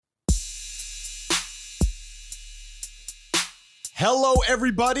Hello,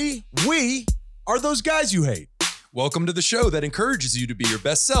 everybody. We are those guys you hate. Welcome to the show that encourages you to be your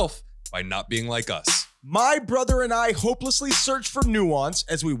best self by not being like us. My brother and I hopelessly search for nuance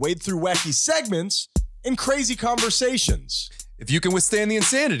as we wade through wacky segments and crazy conversations. If you can withstand the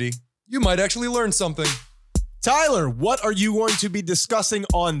insanity, you might actually learn something. Tyler, what are you going to be discussing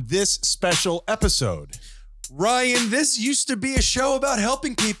on this special episode? Ryan, this used to be a show about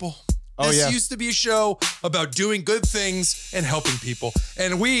helping people. This used to be a show about doing good things and helping people.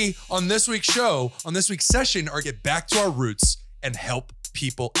 And we, on this week's show, on this week's session, are get back to our roots and help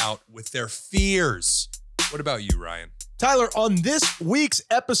people out with their fears. What about you, Ryan? Tyler, on this week's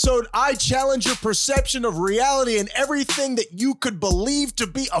episode, I challenge your perception of reality and everything that you could believe to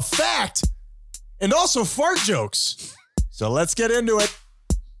be a fact, and also fart jokes. So let's get into it.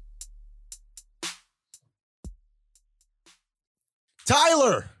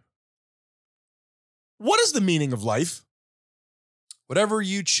 Tyler, what is the meaning of life? Whatever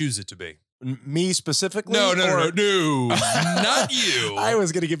you choose it to be. Me specifically? No, not you. I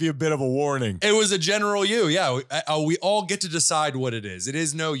was going to give you a bit of a warning. It was a general you. Yeah, we all get to decide what it is. It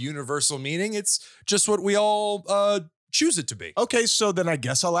is no universal meaning. It's just what we all choose it to be. Okay, so then I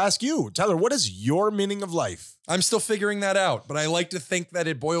guess I'll ask you. Tyler, what is your meaning of life? I'm still figuring that out, but I like to think that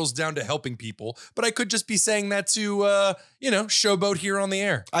it boils down to helping people. But I could just be saying that to, showboat here on the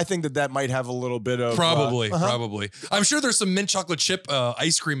air. I think that might have a little bit of... Probably. I'm sure there's some mint chocolate chip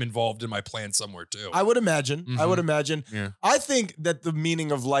ice cream involved in my plan somewhere, too. I would imagine. Yeah. I think that the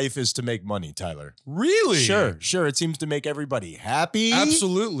meaning of life is to make money, Tyler. Really? Sure. It seems to make everybody happy.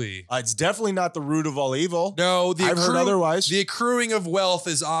 Absolutely. It's definitely not the root of all evil. No, I've heard otherwise. The accruing of wealth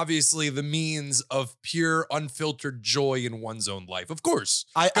is obviously the means of pure, unfiltered joy in one's own life. Of course.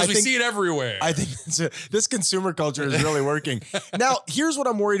 Because we see it everywhere. I think this consumer culture is really working. Now, here's what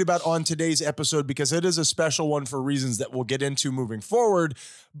I'm worried about on today's episode, because it is a special one for reasons that we'll get into moving forward.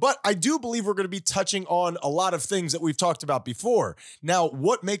 But I do believe we're going to be touching on a lot of things that we've talked about before. Now,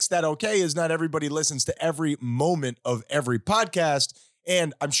 what makes that okay is not everybody listens to every moment of every podcast.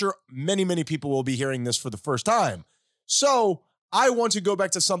 And I'm sure many, many people will be hearing this for the first time. So I want to go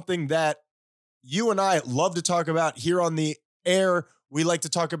back to something that you and I love to talk about here on the air. We like to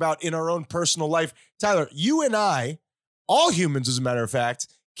talk about in our own personal life. Tyler, you and I, all humans, as a matter of fact,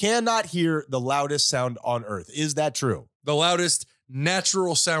 cannot hear the loudest sound on earth. Is that true? The loudest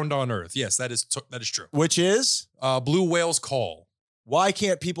natural sound on earth. Yes, that is true. Which is? Blue whales call. Why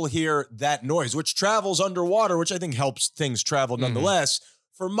can't people hear that noise, which travels underwater, which I think helps things travel nonetheless,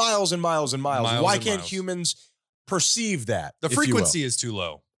 for miles and miles and miles? Why can't humans perceive that? The frequency is too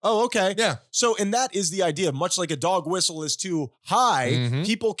low. Oh, okay. Yeah. So, and that is the idea. Much like a dog whistle is too high,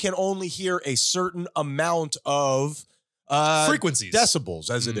 people can only hear a certain amount of frequencies, decibels,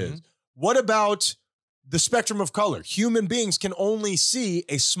 as it is. What about the spectrum of color? Human beings can only see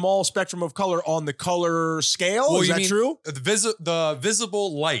a small spectrum of color on the color scale. Well, is that true? The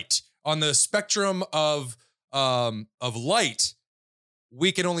visible light on the spectrum of light,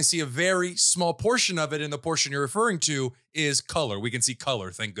 we can only see a very small portion of it, and the portion you're referring to is color. We can see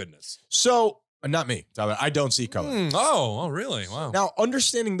color, thank goodness. So, not me, Tyler. I don't see color. Oh, really? Wow. Now,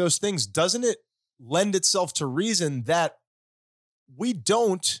 understanding those things, doesn't it lend itself to reason that we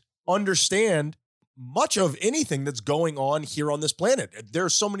don't understand much of anything that's going on here on this planet? There are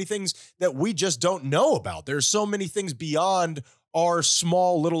so many things that we just don't know about. There's so many things beyond our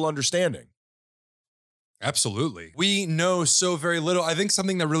small little understanding. Absolutely. We know so very little. I think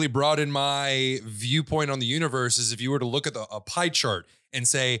something that really broadened my viewpoint on the universe is if you were to look at a pie chart and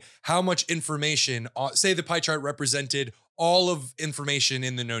say how much information, say the pie chart represented all of information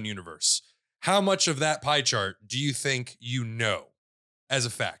in the known universe. How much of that pie chart do you think you know as a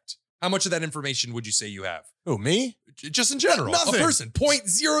fact? How much of that information would you say you have? Who, me? Just in general. Nothing. A person.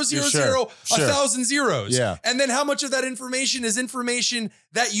 0.000, Sure. 1,000 zeros. Yeah. And then how much of that information is information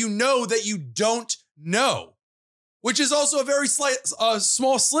that you know that you don't know? Which is also a very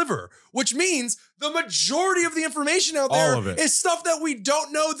small sliver, which means the majority of the information out there is stuff that we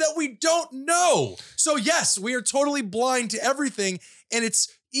don't know. So yes, we are totally blind to everything. And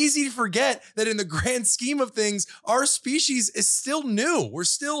it's easy to forget that in the grand scheme of things, our species is still new. We're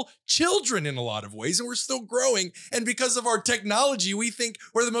still children in a lot of ways, and we're still growing. And because of our technology, we think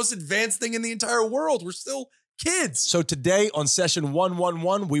we're the most advanced thing in the entire world. We're still kids. So today on session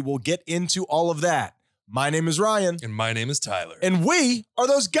 111, we will get into all of that. My name is Ryan. And my name is Tyler. And we are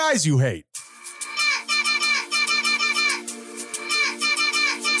those guys you hate.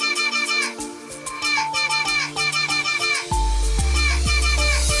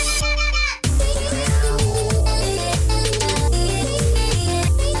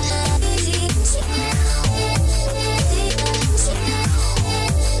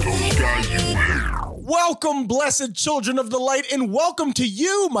 Welcome, blessed children of the light, and welcome to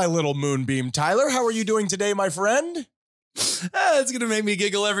you, my little moonbeam, Tyler. How are you doing today, my friend? It's gonna make me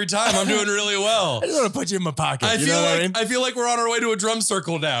giggle every time. I'm doing really well. I just want to put you in my pocket. I feel like we're on our way to a drum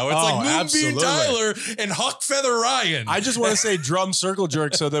circle now. It's like Moonbeam absolutely. Tyler and Huck Feather Ryan. I just want to say drum circle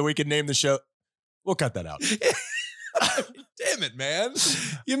jerk so that we can name the show. We'll cut that out. Damn it, man.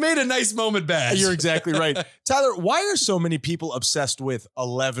 You made a nice moment badge. You're exactly right. Tyler, why are so many people obsessed with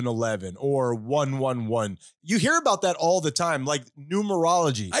 1111 or 111? You hear about that all the time, like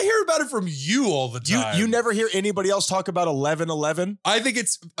numerology. I hear about it from you all the time. You never hear anybody else talk about 1111? I think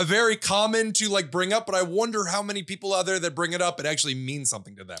it's a very common to like bring up, but I wonder how many people out there that bring it up, it actually means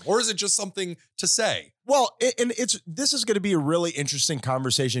something to them. Or is it just something to say? Well, this is going to be a really interesting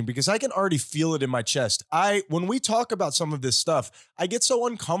conversation because I can already feel it in my chest. When we talk about some of this stuff, I get so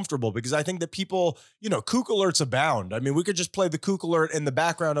uncomfortable because I think that people, kook alerts abound. I mean, we could just play the kook alert in the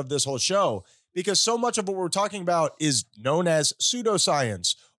background of this whole show because so much of what we're talking about is known as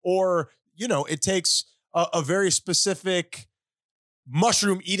pseudoscience, or, it takes a very specific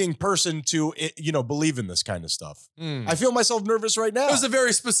mushroom eating person to, believe in this kind of stuff. I feel myself nervous right now. It was a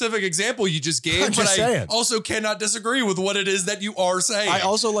very specific example you just gave, I'm just saying. I also cannot disagree with what it is that you are saying. I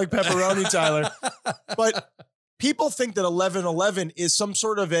also like pepperoni, Tyler. But people think that 1111 is some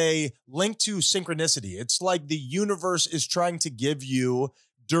sort of a link to synchronicity. It's like the universe is trying to give you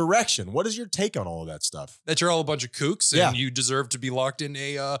direction. What is your take on all of that stuff? That you're all a bunch of kooks and you deserve to be locked in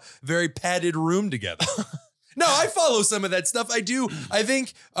a very padded room together. No, I follow some of that stuff. I do. I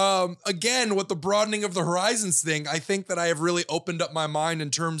think, again, with the broadening of the horizons thing, I think that I have really opened up my mind in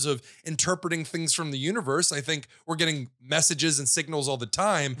terms of interpreting things from the universe. I think we're getting messages and signals all the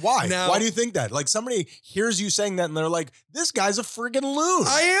time. Why? Now, why do you think that? Like somebody hears you saying that and they're like, this guy's a friggin' loon.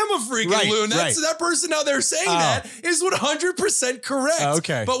 I am a freaking loon. That person out there saying that is 100% correct.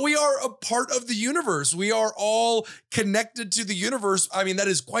 Okay. But we are a part of the universe. We are all connected to the universe. I mean, that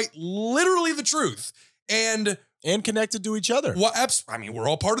is quite literally the truth. And connected to each other. Well, we're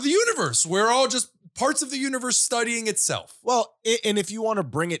all part of the universe. We're all just parts of the universe studying itself. Well, and if you want to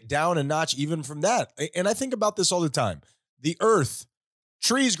bring it down a notch even from that, and I think about this all the time, the earth,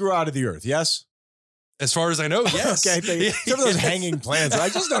 trees grew out of the earth, yes? As far as I know, yes. Okay, some of those hanging plants, I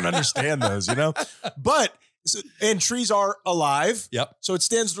just don't understand those, But, and trees are alive. Yep. So it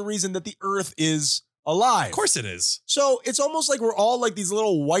stands to reason that the earth is alive. Of course it is. So it's almost like we're all like these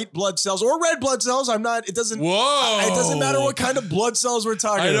little white blood cells or red blood cells. It doesn't matter what kind of blood cells we're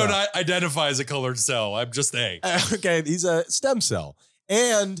talking about. I don't identify as a colored cell. I'm just a. Okay, he's a stem cell.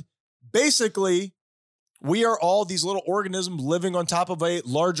 And basically, we are all these little organisms living on top of a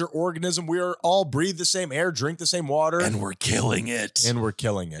larger organism. We are all breathe the same air, drink the same water. And we're killing it.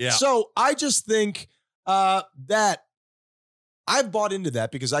 Yeah. So I just think that I've bought into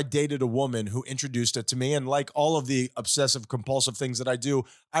that because I dated a woman who introduced it to me, and like all of the obsessive compulsive things that I do,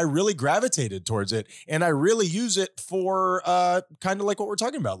 I really gravitated towards it, and I really use it for kind of like what we're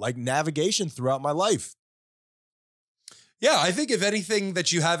talking about, like navigation throughout my life. Yeah, I think if anything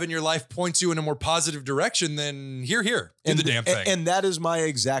that you have in your life points you in a more positive direction, then do the damn thing. And that is my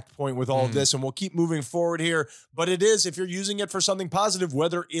exact point with all of this, and we'll keep moving forward here. But it is, if you're using it for something positive,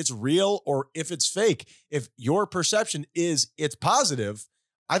 whether it's real or if it's fake, if your perception is it's positive,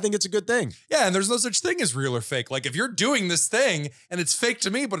 I think it's a good thing. Yeah, and there's no such thing as real or fake. Like if you're doing this thing and it's fake to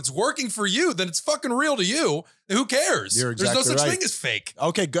me, but it's working for you, then it's fucking real to you. Who cares? You're exactly There's no such right. thing as fake.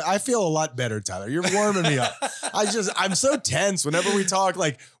 Okay, good. I feel a lot better, Tyler. You're warming me up. I'm so tense whenever we talk.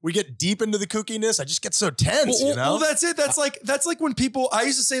 Like we get deep into the kookiness, I just get so tense. Well, that's it. That's like when people. I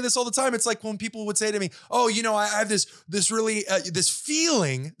used to say this all the time. It's like when people would say to me, "Oh, I have this really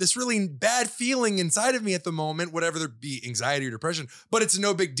bad feeling inside of me at the moment, whatever there be anxiety or depression, but it's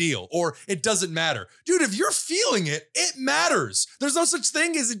no big deal, or it doesn't matter, dude. If you're feeling it, it matters. There's no such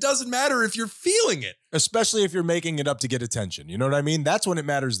thing as it doesn't matter if you're feeling it." Especially if you're making it up to get attention. You know what I mean? That's when it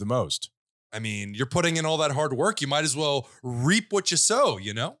matters the most. I mean, you're putting in all that hard work. You might as well reap what you sow,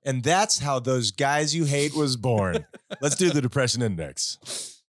 And that's how those guys you hate was born. Let's do the Depression Index.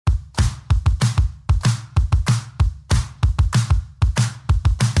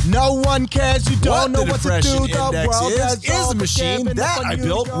 No one cares, you don't know what to do. The world is a machine that I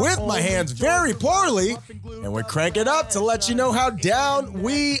built with my hands very poorly, and we crank it up to let you know how down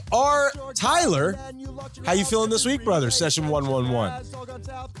we are. Tyler, how you feeling this week, brother? Session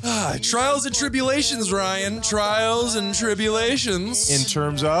 111. Trials and tribulations, Ryan. Trials and tribulations. In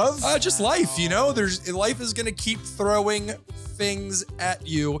terms of? Just life, life is going to keep throwing things at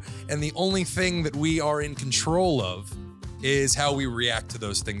you, and the only thing that we are in control of is how we react to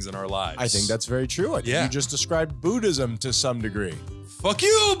those things in our lives. I think that's very true. I think you just described Buddhism to some degree. Fuck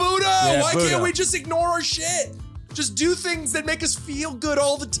you, Buddha. Yeah, Why Buddha. can't we just ignore our shit? Just do things that make us feel good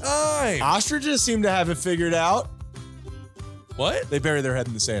all the time. Ostriches seem to have it figured out. What? They bury their head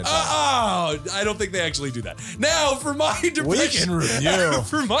in the sand. Oh, I don't think they actually do that. Now, for my depression, We can review.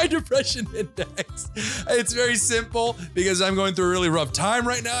 for my depression index, it's very simple because I'm going through a really rough time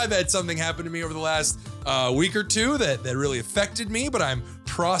right now. I've had something happen to me over the last week or two that really affected me, but I'm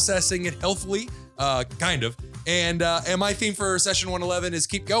processing it healthily, kind of. And my theme for session 111 is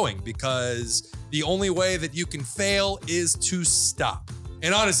keep going, because the only way that you can fail is to stop.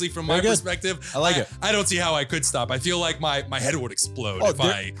 And honestly, from my perspective, I like it. I don't see how I could stop. I feel like my head would explode if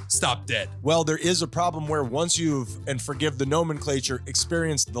I stopped dead. Well, there is a problem where once you've, and forgive the nomenclature,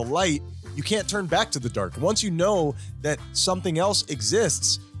 experienced the light, you can't turn back to the dark. Once you know that something else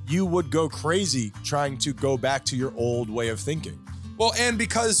exists, you would go crazy trying to go back to your old way of thinking. Well, and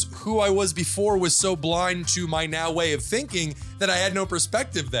because who I was before was so blind to my now way of thinking that I had no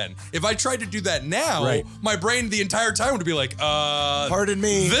perspective then. If I tried to do that now, my brain the entire time would be like, pardon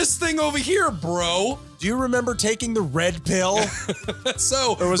me. This thing over here, bro. Do you remember taking the red pill?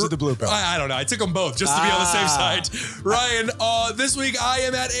 Or was it the blue pill? I don't know. I took them both just to be on the safe side. Ryan, this week I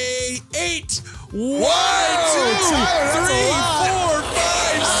am at a 8. 1, 2, 3, 4,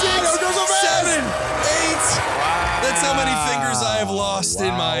 5, 6, 7, 8. That's how many fingers I have lost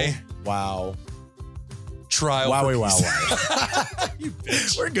in my trial. Wow. You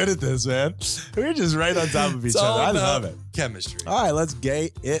bitch. We're good at this, man. We're just right on top of each other. I love it. Chemistry. All right, let's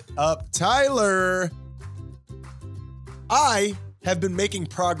gay it up. Tyler, I have been making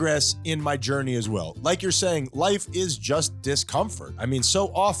progress in my journey as well. Like you're saying, life is just discomfort. I mean,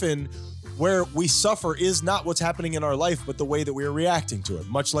 so often where we suffer is not what's happening in our life, but the way that we are reacting to it,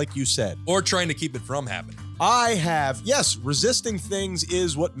 much like you said. Or trying to keep it from happening. I have, yes, resisting things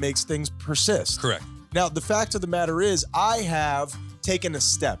is what makes things persist. Correct. Now, the fact of the matter is, I have taken a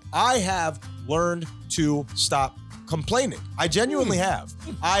step. I have learned to stop complaining. I genuinely have.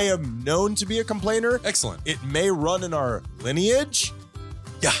 I am known to be a complainer. Excellent. It may run in our lineage.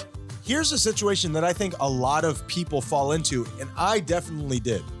 Yeah. Here's a situation that I think a lot of people fall into, and I definitely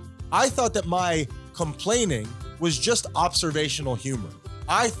did. I thought that my complaining was just observational humor.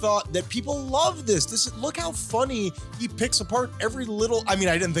 I thought that people love this. Look how funny he picks apart every little. I mean,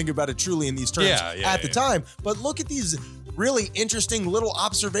 I didn't think about it truly in these terms at the time, but look at these really interesting little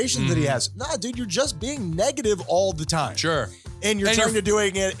observations that he has. Nah, dude, you're just being negative all the time. Sure. And you're trying to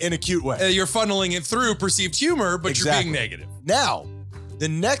doing it in a cute way. You're funneling it through perceived humor, but you're being negative. Now, the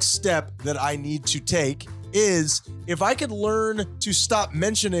next step that I need to take is if I could learn to stop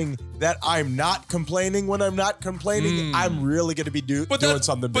mentioning that I'm not complaining when I'm not complaining, I'm really going to be doing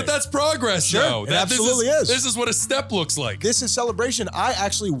something big. But that's progress, though. It absolutely is. This is what a step looks like. This is celebration. I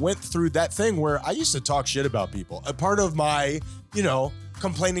actually went through that thing where I used to talk shit about people. A part of my,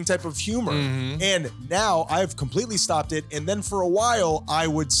 complaining type of humor. And now I've completely stopped it. And then for a while, I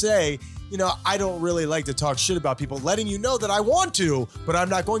would say, I don't really like to talk shit about people, letting you know that I want to, but I'm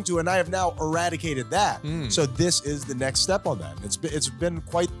not going to. And I have now eradicated that. So this is the next step on that. It's been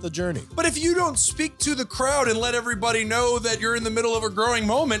quite the journey. But if you don't speak to the crowd and let everybody know that you're in the middle of a growing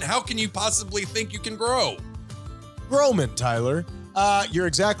moment, how can you possibly think you can grow? Growment, Tyler. You're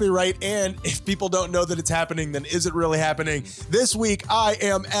exactly right. And if people don't know that it's happening, then is it really happening? This week, I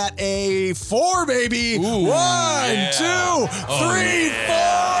am at a 4, baby. Ooh, 1, 2, 3,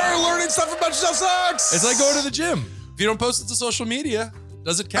 4. Learning stuff about yourself sucks. It's like going to the gym. If you don't post it to social media,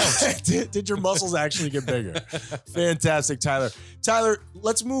 does it count? Did your muscles actually get bigger? Fantastic, Tyler. Tyler,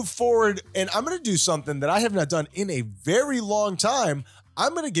 let's move forward. And I'm going to do something that I have not done in a very long time.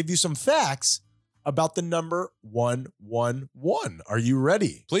 I'm going to give you some facts about the number 111. Are you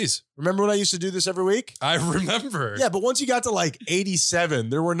ready? Please. Remember when I used to do this every week? I remember. Yeah, but once you got to like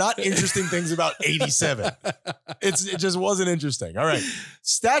 87, there were not interesting things about 87. It just wasn't interesting. All right.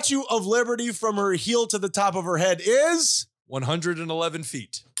 Statue of Liberty from her heel to the top of her head is 111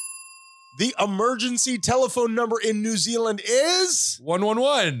 feet. The emergency telephone number in New Zealand is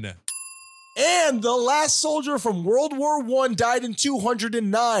 111. And the last soldier from World War I died in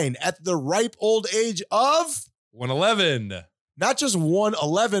 209 at the ripe old age of 111. Not just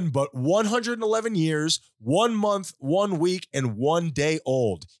 111, but 111 years, 1 month, 1 week, and 1 day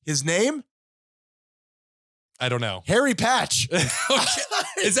old. His name? I don't know. Harry Patch.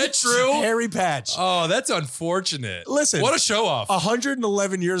 Is that true? Harry Patch. Oh, that's unfortunate. Listen. What a show off.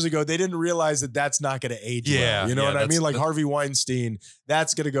 111 years ago, they didn't realize that that's not going to age well. You know what I mean? Like Harvey Weinstein,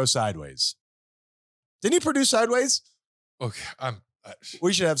 that's going to go sideways. Didn't he produce Sideways? Okay,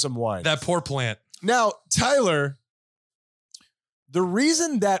 we should have some wine. That poor plant. Now, Tyler, The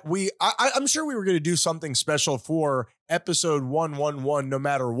reason that I'm sure we were going to do something special for episode 111, no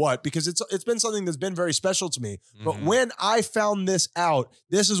matter what, because it's been something that's been very special to me. But when I found this out,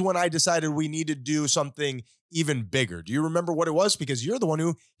 this is when I decided we need to do something even bigger. Do you remember what it was? Because you're the one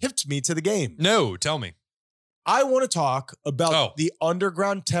who hipped me to the game. No, tell me. I want to talk about the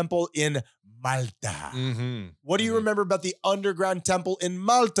underground temple in Malta. What do you remember about the underground temple in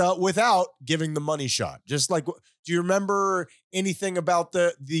Malta without giving the money shot? Just like, do you remember anything about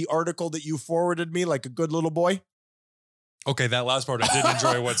the article that you forwarded me like a good little boy? Okay, that last part I didn't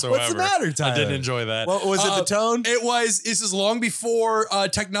enjoy whatsoever. What's the matter, Tyler? I didn't enjoy that. What was it, the tone? This is long before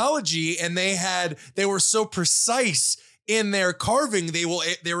technology, and they were so precise in their carving, they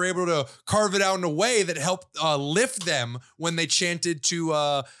were able to carve it out in a way that helped lift them when they chanted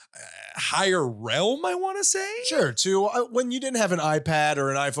to higher realm, I want to say. Sure. To when you didn't have an iPad or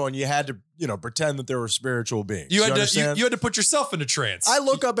an iPhone, you had to pretend that there were spiritual beings. You had to put yourself in a trance. I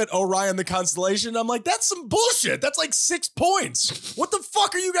look up at Orion the constellation, and I'm like, that's some bullshit. That's like 6 points. What the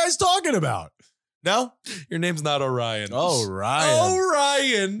fuck are you guys talking about? No? Your name's not Orion.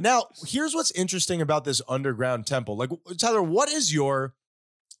 Orion. Now, here's what's interesting about this underground temple. Like, Tyler, what is your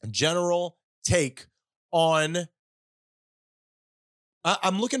general take on,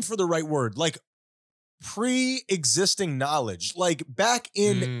 I'm looking for the right word, like pre-existing knowledge, like back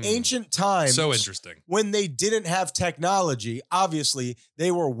in ancient times. So interesting. When they didn't have technology, obviously, they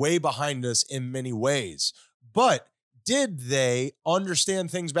were way behind us in many ways. But did they understand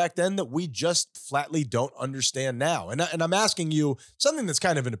things back then that we just flatly don't understand now? And I'm asking you something that's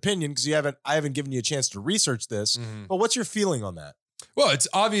kind of an opinion because I haven't given you a chance to research this. But what's your feeling on that? Well, it's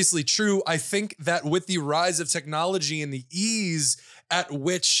obviously true. I think that with the rise of technology and the ease at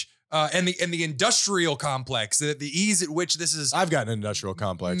which and the industrial complex, the ease at which this is, I've got an industrial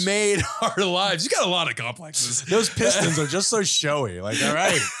complex, made our lives. You got a lot of complexes. Those pistons are just so showy. Like, all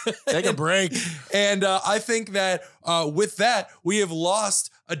right, take a break. And I think that with that, we have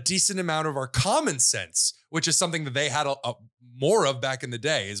lost a decent amount of our common sense, which is something that they had more of back in the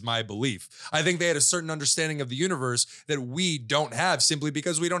day, is my belief. I think they had a certain understanding of the universe that we don't have simply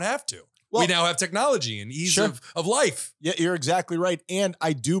because we don't have to. Well, we now have technology and ease of life. Yeah, you're exactly right. And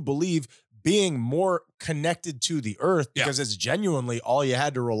I do believe being more connected to the earth, because it's genuinely all you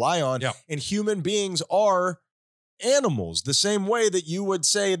had to rely on. Yeah. And human beings are animals, the same way that you would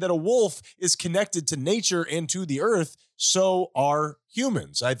say that a wolf is connected to nature and to the earth, so are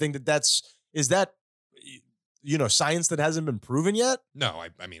humans. I think is that science that hasn't been proven yet? No,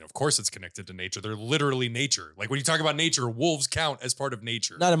 I mean, of course it's connected to nature. They're literally nature. Like when you talk about nature, wolves count as part of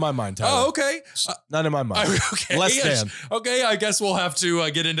nature. Not in my mind, Tyler. Oh, okay. Not in my mind. Okay. Less than. Okay, I guess we'll have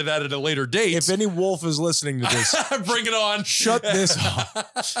to get into that at a later date. If any wolf is listening to this, bring it on. Shut this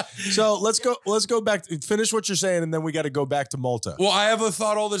off. So let's go back. Finish what you're saying, and then we got to go back to Malta. Well, I have a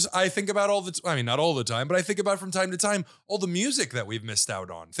thought I think about not all the time, but I think about from time to time all the music that we've missed out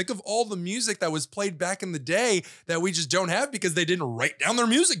on. Think of all the music that was played back in the day that we just don't have because they didn't write down their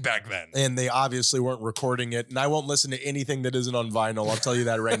music back then. And they obviously weren't recording it. And I won't listen to anything that isn't on vinyl. I'll tell you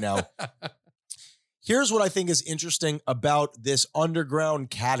that right now. Here's what I think is interesting about this underground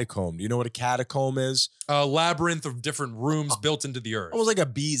catacomb. Do you know what a catacomb is? A labyrinth of different rooms built into the earth. Almost like a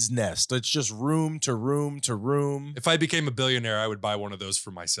bee's nest. It's just room to room to room. If I became a billionaire, I would buy one of those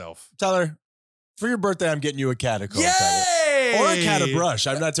for myself. Tyler, for your birthday, I'm getting you a catacomb. Yay! Tyler. Or a catabrush.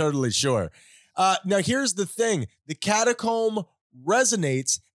 I'm not totally sure. Now, here's the thing. The catacomb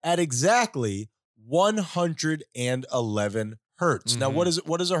resonates at exactly 111 hertz. Now, what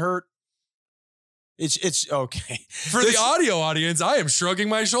is a hertz? It's okay. For the audio audience, I am shrugging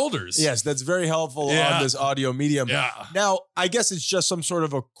my shoulders. Yes, that's very helpful on this audio medium. Yeah. Now, I guess it's just some sort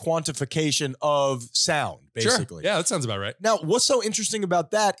of a quantification of sound, basically. Sure. Yeah, that sounds about right. Now, what's so interesting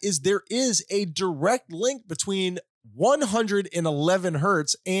about that is there is a direct link between 111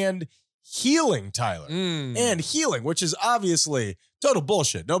 hertz and healing, Tyler. And healing, which is obviously total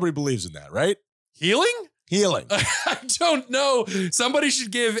bullshit. Nobody believes in that, right? Healing? Healing. I don't know. Somebody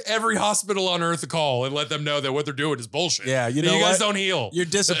should give every hospital on earth a call and let them know that what they're doing is bullshit. Yeah, you know you guys don't heal. You're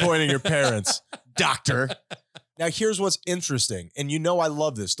disappointing your parents, doctor. Now, here's what's interesting. And I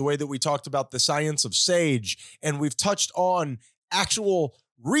love this, the way that we talked about the science of sage, and we've touched on actual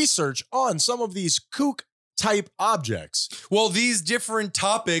research on some of these kook type objects. Well, these different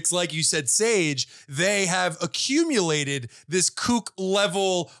topics, like you said, sage, they have accumulated this kook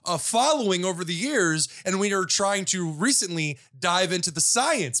level of following over the years, and we are trying to recently dive into the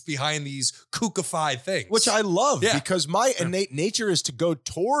science behind these kookified things. Which I love because my innate nature is to go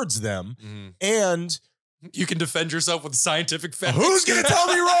towards them and... You can defend yourself with scientific facts. Who's going to tell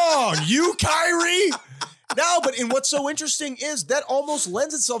me wrong? You, Kyrie? No, but in what's so interesting is that almost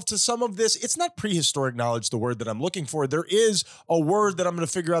lends itself to some of this. It's not prehistoric knowledge, the word that I'm looking for. There is a word that I'm going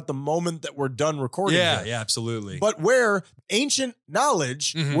to figure out the moment that we're done recording. Yeah, here. absolutely. But where ancient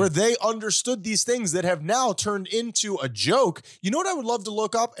knowledge, Mhm. where they understood these things that have now turned into a joke. You know what I would love to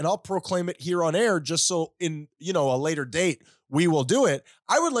look up, and I'll proclaim it here on air just so in, a later date we will do it.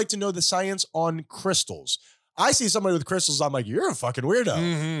 I would like to know the science on crystals. I see somebody with crystals, I'm like, you're a fucking weirdo.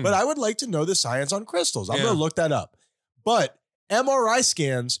 Mhm. But I would like to know the science on crystals. I'm Yeah. going to look that up. But MRI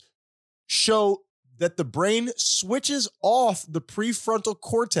scans show that the brain switches off the prefrontal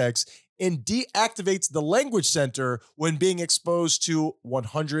cortex and deactivates the language center when being exposed to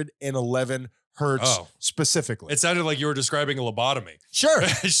 111 hertz Oh. specifically. It sounded like you were describing a lobotomy. Sure.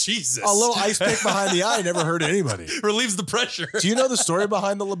 Jesus. A little ice pick behind the eye never hurt anybody. relieves the pressure. Do you know the story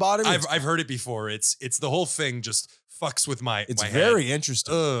behind the lobotomy? I've heard it before. It's the whole thing just fucks with my It's my very head.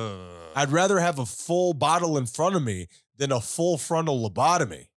 interesting. Ugh. I'd rather have a full bottle in front of me than a full frontal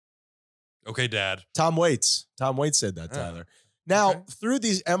lobotomy. Okay, Dad. Tom Waits said that, Oh, Tyler. Now, okay. through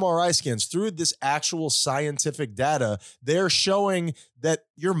these MRI scans, through this actual scientific data, they're showing that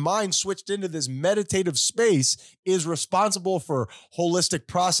your mind switched into this meditative space is responsible for holistic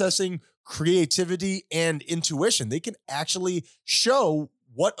processing, creativity, and intuition. They can actually show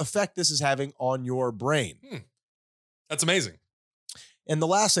what effect this is having on your brain. That's amazing. And the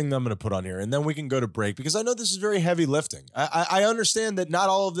last thing that I'm going to put on here, and then we can go to break, because I know this is very heavy lifting. I understand that not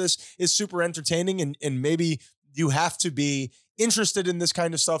all of this is super entertaining, and maybe you have to be interested in this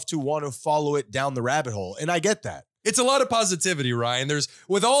kind of stuff to want to follow it down the rabbit hole. And I get that. It's a lot of positivity, Ryan. There's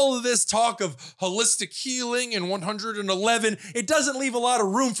with all of this talk of holistic healing and 111, it doesn't leave a lot of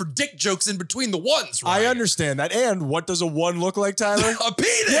room for dick jokes in between the ones, Ryan. I understand that. And what does a one look like, Tyler? A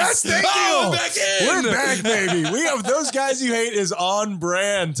penis. Yes, thank Oh, you. back in. We're back, baby. We have Those Guys You Hate is on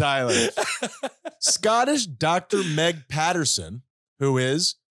brand, Tyler. Scottish Dr. Meg Patterson, who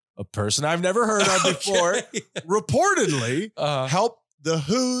is a person I've never heard of before, reportedly helped the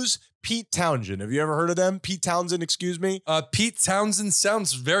Who's Pete Townshend. Have you ever heard of them? Pete Townsend, excuse me. Pete Townsend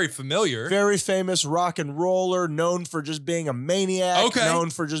sounds very familiar. Very famous rock and roller, known for just being a maniac, Okay. known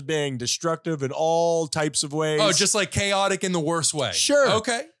for just being destructive in all types of ways. Oh, just like chaotic in the worst way. Sure.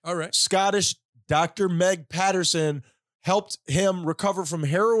 Okay. All right. Scottish Dr. Meg Patterson helped him recover from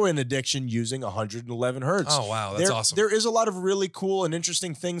heroin addiction using 111 hertz. Oh, wow. That's awesome. There is a lot of really cool and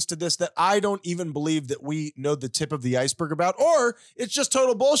interesting things to this that I don't even believe that we know the tip of the iceberg about, or it's just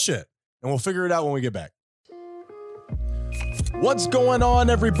total bullshit. And we'll figure it out when we get back. What's going on,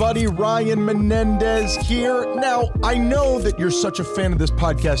 everybody? Ryan Menendez here. Now, I know that you're such a fan of this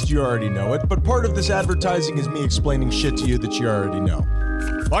podcast, you already know it, but part of this advertising is me explaining shit to you that you already know.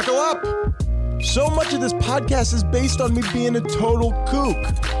 Buckle up! So much of this podcast is based on me being a total kook.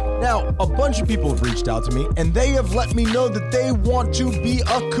 Now, a bunch of people have reached out to me, and they have let me know that they want to be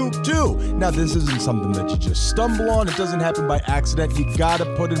a kook too. Now, this isn't something that you just stumble on. It doesn't happen by accident. You gotta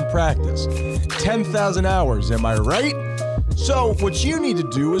put in practice. 10,000 hours, am I right? So what you need to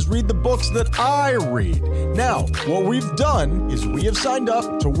do is read the books that I read. Now, what we've done is we have signed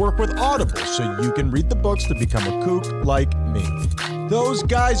up to work with Audible so you can read the books to become a kook like me.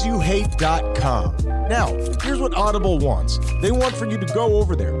 ThoseGuysYouHate.com. Now, here's what Audible wants. They want for you to go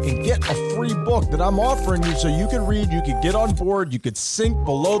over there and get a free book that I'm offering you so you can read, you could get on board, you could sink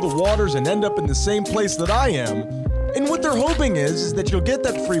below the waters and end up in the same place that I am. And what they're hoping is that you'll get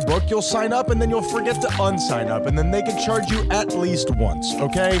that free book, you'll sign up, and then you'll forget to unsign up, and then they can charge you at least once,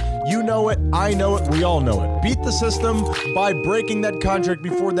 okay? You know it, I know it, we all know it. Beat the system by breaking that contract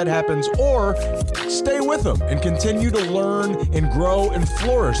before that happens, or stay with them and continue to learn and grow and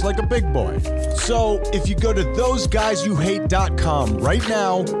flourish like a big boy. So if you go to ThoseGuysYouHate.com right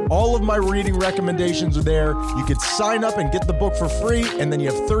now, all of my reading recommendations are there. You could sign up and get the book for free, and then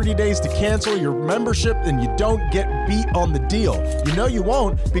you have 30 days to cancel your membership, and you don't get beat on the deal. You know you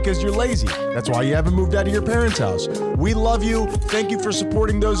won't because you're lazy. That's why you haven't moved out of your parents' house. We love you. Thank you for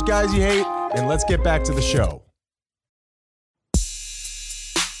supporting Those Guys You Hate, and let's get back to the show.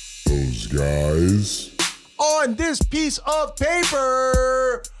 Those guys. On this piece of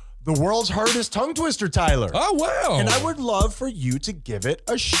paper, the world's hardest tongue twister, Tyler. Oh, wow. And I would love for you to give it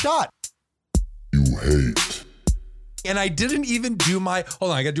a shot. You hate. And I didn't even do my,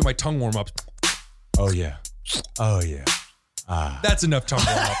 hold on, I gotta do my tongue warm ups. Oh, yeah. Oh, yeah. That's enough tongue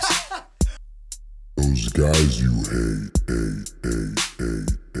warm ups. Those guys you hate.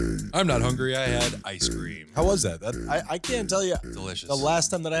 I'm not hungry. I had ice cream. How was that? I can't tell you Delicious. the last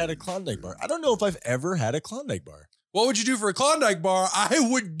time that I had a Klondike bar. I don't know if I've ever had a Klondike bar. What would you do for a Klondike bar?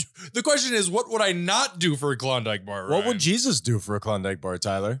 The question is, what would I not do for a Klondike bar, What Ryan? would Jesus do for a Klondike bar,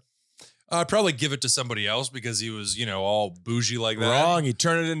 Tyler? I'd probably give it to somebody else because he was, all bougie like that. Wrong. He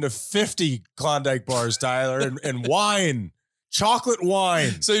turned it into 50 Klondike bars, Tyler, and wine, chocolate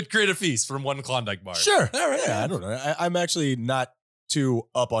wine. So you'd create a feast from one Klondike bar. Sure. All right. Yeah, I don't know. I'm actually not too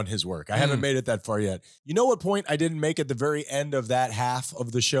up on his work. I haven't made it that far yet. You know what point I didn't make at the very end of that half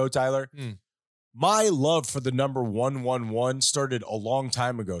of the show, Tyler? My love for the number 111 started a long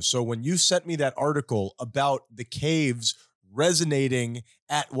time ago. So when you sent me that article about the caves resonating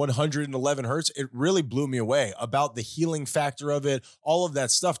at 111 hertz, it really blew me away about the healing factor of it, all of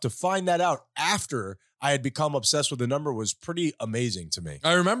that stuff. To find that out after I had become obsessed with the number was pretty amazing to me.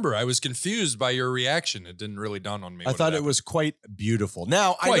 I remember I was confused by your reaction. It didn't really dawn on me. I thought it was quite beautiful.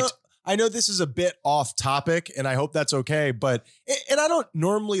 Now, I know this is a bit off topic, and I hope that's okay, but I don't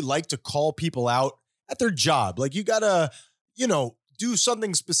normally like to call people out at their job. Like, you gotta, do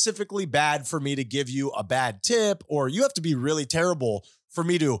something specifically bad for me to give you a bad tip, or you have to be really terrible for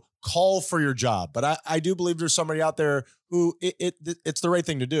me to call for your job. But I do believe there's somebody out there who it's the right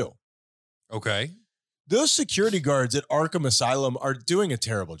thing to do. Okay. Those security guards at Arkham Asylum are doing a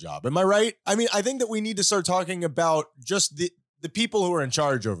terrible job. Am I right? I mean, I think that we need to start talking about just the people who are in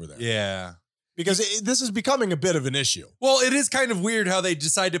charge over there. Yeah. Because this is becoming a bit of an issue. Well, it is kind of weird how they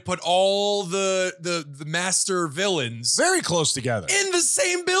decide to put all the master villains Very close together. in the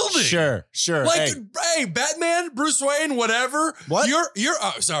same building. Sure. Like, hey, Batman, Bruce Wayne, whatever. What?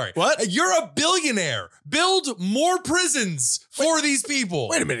 What? You're a billionaire. Build more prisons for these people.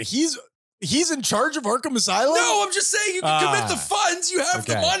 Wait a minute. He's in charge of Arkham Asylum? No, I'm just saying you can commit the funds. You have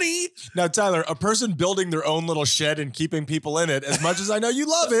the okay. money. Now, Tyler, a person building their own little shed and keeping people in it, as much as I know you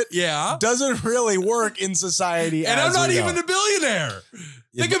love it, Yeah. doesn't really work in society. And I'm as not we even know. a billionaire.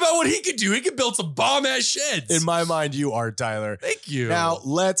 Think about what he could do. He could build some bomb-ass sheds. In my mind, you are, Tyler. Thank you. Now,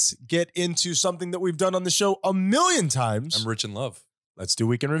 let's get into something that we've done on the show a million times. I'm rich in love. Let's do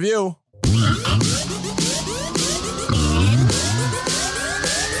Week in Review.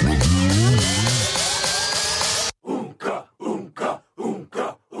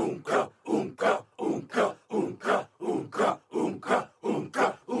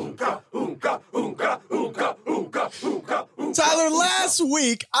 Tyler, last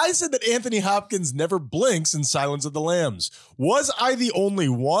week, I said that Anthony Hopkins never blinks in Silence of the Lambs. Was I the only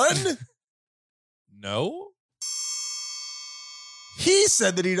one? No? He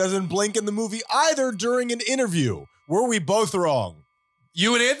said that he doesn't blink in the movie either during an interview. Were we both wrong?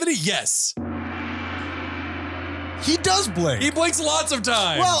 You and Anthony? Yes. He does blink. He blinks lots of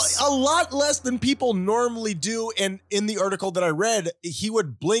times. Well, a lot less than people normally do. And in the article that I read, he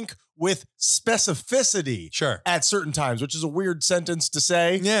would blink with specificity Sure. at certain times, which is a weird sentence to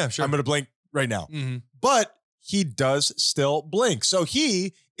say. Yeah, sure. I'm going to blink right now. Mm-hmm. But he does still blink. So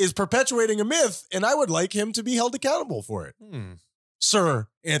he is perpetuating a myth, and I would like him to be held accountable for it. Sir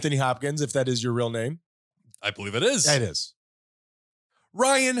Anthony Hopkins, if that is your real name. I believe it is. It is.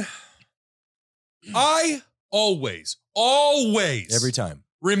 Ryan, I always Every time.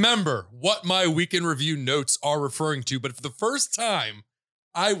 remember what my Week in Review notes are referring to, but for the first time,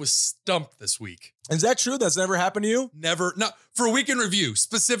 I was stumped this week. Is that true? That's never happened to you? Never, not for a Week in Review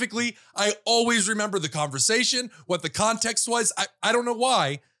specifically. I always remember the conversation, what the context was. I don't know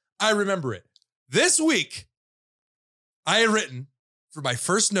why I remember it. This week, I had written for my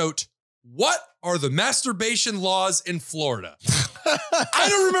first note, what are the masturbation laws in Florida? I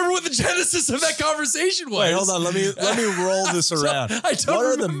don't remember what the genesis of that conversation was. Wait, hold on. Let me roll this around. I don't What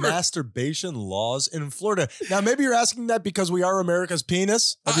are the remember. masturbation laws in Florida? Now, maybe you're asking that because we are America's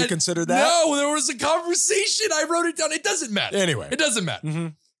penis. Have you considered that? No, there was a conversation. I wrote it down. It doesn't matter. Anyway. It doesn't matter.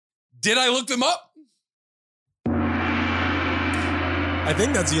 Mhm. Did I look them up? I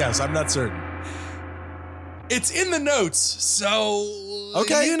think that's yes. I'm not certain. It's in the notes. So,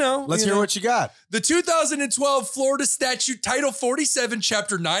 Okay. Let's hear know. what you got. The 2012 Florida Statute, Title 47,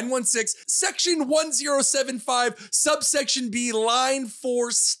 Chapter 916, Section 1075, Subsection B, Line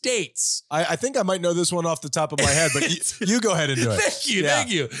 4 states. I think I might know this one off the top of my head, but you go ahead and do it.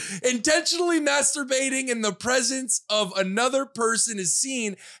 Thank you. Intentionally masturbating in the presence of another person is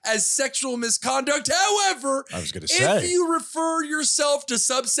seen as sexual misconduct. However, I was going to if say. you refer yourself to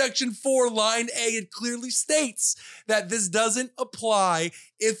subsection 4, line A, it clearly states that this doesn't apply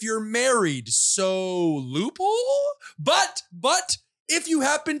if you're married. So, loophole? But if you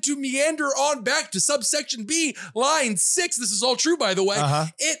happen to meander on back to subsection B, line 6, this is all true, by the way,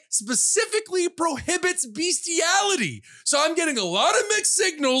 it specifically prohibits bestiality. So I'm getting a lot of mixed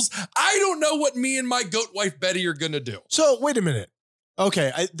signals. I don't know what me and my goat wife Betty are going to do. So, wait a minute.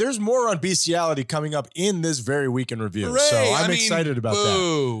 Okay, there's more on bestiality coming up in this very Week in Review. Hooray. So I'm I mean, excited about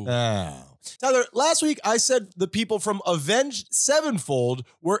boo. that. Oh. Tyler, last week I said the people from Avenged Sevenfold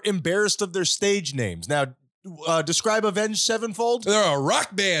were embarrassed of their stage names. Now, describe Avenged Sevenfold. They're a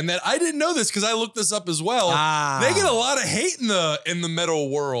rock band that I didn't know this because I looked this up as well. They get a lot of hate in the metal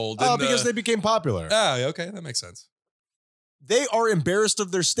world. Oh, because they became popular. Okay, that makes sense. They are embarrassed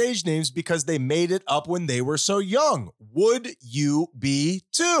of their stage names because they made it up when they were so young. Would you be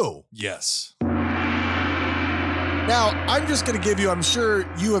too? Yes. Now, I'm just going to give you, I'm sure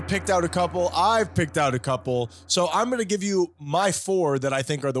you have picked out a couple. I've picked out a couple. So I'm going to give you my 4 that I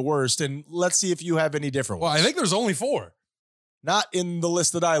think are the worst. And let's see if you have any different ones. Well, I think there's only 4. Not in the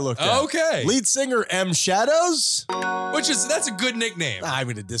list that I looked at. Okay. Lead singer M Shadows. That's a good nickname. I'm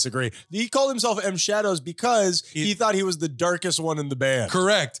going to disagree. He called himself M Shadows because he thought he was the darkest one in the band.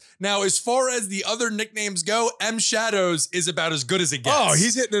 Correct. Now, as far as the other nicknames go, M Shadows is about as good as it gets. Oh,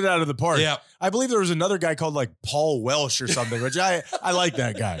 he's hitting it out of the park. Yeah. I believe there was another guy called like Paul Welsh or something, which I like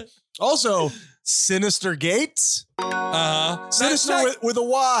that guy. Also, Sinister Gates. Sinister with a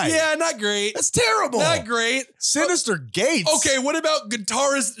Y. Yeah, not great. That's terrible. Not great. Sinister Gates. Okay, what about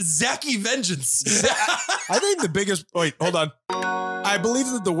guitarist Zachy Vengeance? I think the biggest. Wait, hold on. I believe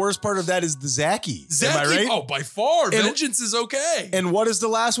that the worst part of that is the Zachy. Am I right? Oh, by far. Vengeance is okay. And what is the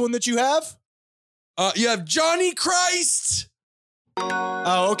last one that you have? You have Johnny Christ.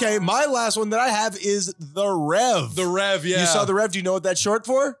 Oh, okay. My last one that I have is the Rev. The Rev, yeah. You saw the Rev. Do you know what that's short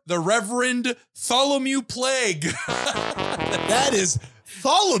for? The Reverend Tholomew Plague. That is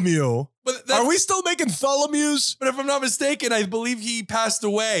Tholomew. But are we still making Tholomews? But if I'm not mistaken, I believe he passed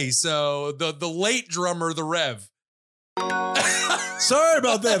away. So the late drummer, the Rev. Sorry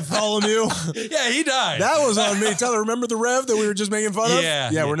about that, Tholomew. Yeah, he died. That was on me. Tyler, remember the Rev that we were just making fun of?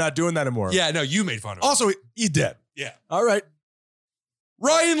 Yeah, we're not doing that anymore. Yeah, no, you made fun of him. Also, he's dead. Yeah. All right.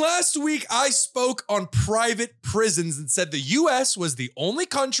 Ryan, last week I spoke on private prisons and said the U.S. was the only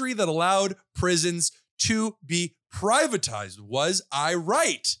country that allowed prisons to be privatized. Was I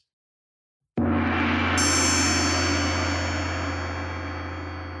right?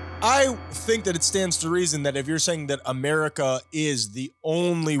 I think that it stands to reason that if you're saying that America is the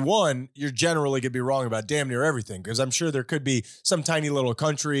only one, you're generally going to be wrong about damn near everything, because I'm sure there could be some tiny little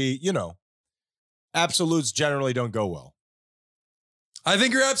country, absolutes generally don't go well. I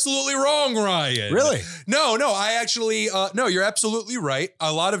think you're absolutely wrong, Ryan. Really? No, I actually, no, you're absolutely right.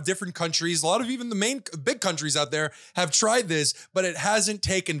 A lot of different countries, a lot of even the main big countries out there have tried this, but it hasn't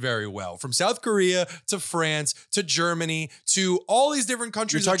taken very well. From South Korea to France to Germany to all these different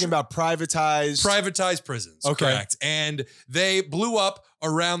countries. You're talking about privatized prisons. Okay. Correct. And they blew up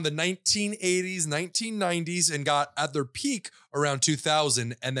around the 1980s, 1990s, and got at their peak around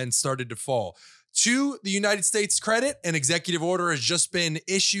 2000 and then started to fall. To the United States' credit, an executive order has just been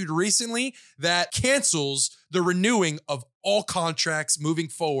issued recently that cancels the renewing of all contracts moving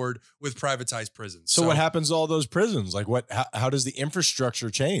forward with privatized prisons. So what happens to all those prisons? Like how does the infrastructure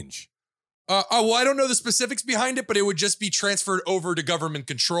change? Well, I don't know the specifics behind it, but it would just be transferred over to government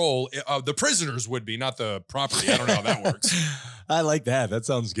control. The prisoners would be, not the property. I don't know how that works. I like that. That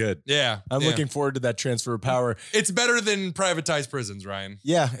sounds good. Yeah. I'm looking forward to that transfer of power. It's better than privatized prisons, Ryan.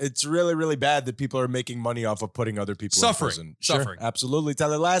 Yeah, it's really, really bad that people are making money off of putting other people in prison. Suffering. Sure, absolutely.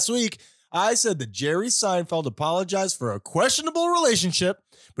 Tyler, last week, I said that Jerry Seinfeld apologized for a questionable relationship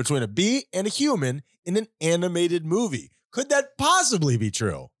between a bee and a human in an animated movie. Could that possibly be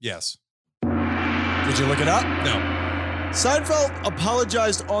true? Yes. Did you look it up? No. Seinfeld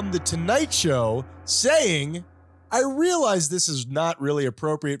apologized on The Tonight Show, saying, I realize this is not really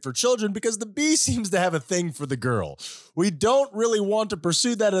appropriate for children because the bee seems to have a thing for the girl. We don't really want to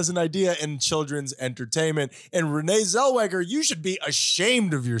pursue that as an idea in children's entertainment. And Renee Zellweger, you should be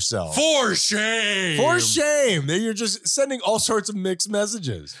ashamed of yourself. For shame. For shame. You're just sending all sorts of mixed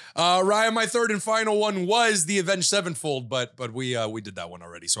messages. Ryan, my third and final one was the Avenged Sevenfold, but we did that one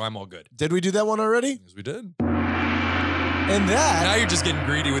already, so I'm all good. Did we do that one already? Yes, we did. And that... Now you're just getting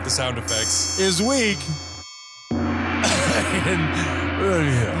greedy with the sound effects. ...is weak.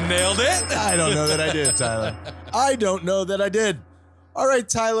 Nailed it. I don't know that I did, Tyler. I don't know that I did. All right,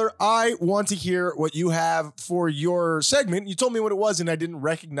 Tyler, I want to hear what you have for your segment. You told me what it was, and I didn't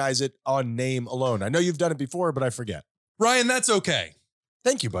recognize it on name alone. I know you've done it before, but I forget. Ryan, that's okay.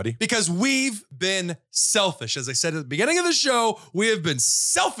 Thank you, buddy. Because we've been selfish. As I said at the beginning of the show, we have been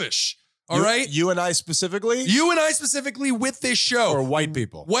selfish. All right? You and I specifically? You and I specifically with this show. Or white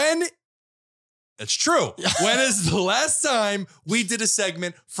people. That's true. When is the last time we did a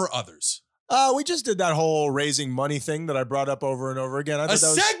segment for others? We just did that whole raising money thing that I brought up over and over again. I A thought that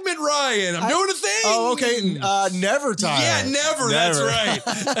was segment, Ryan. I'm doing a thing. Oh, okay. Never time. Yeah, never. That's right.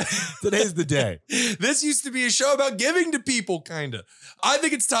 Today's the day. This used to be a show about giving to people, kind of. I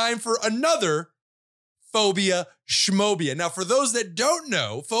think it's time for another Phobia Schmobia. Now, for those that don't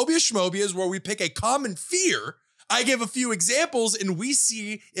know, Phobia Schmobia is where we pick a common fear. I give a few examples and we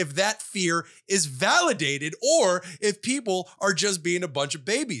see if that fear is validated or if people are just being a bunch of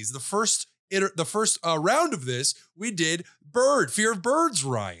babies. The first round of this, we did fear of birds,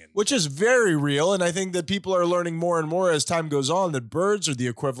 Ryan. Which is very real. And I think that people are learning more and more as time goes on that birds are the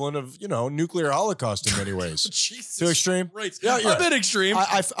equivalent of, nuclear holocaust in many ways. Jesus. Too extreme? Right. Yeah, a bit extreme.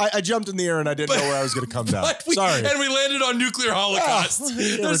 I jumped in the air and I didn't know where I was going to come down. Sorry. And we landed on nuclear holocaust.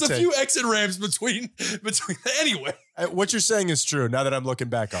 Yeah, There's a few exit ramps between. Anyway. What you're saying is true now that I'm looking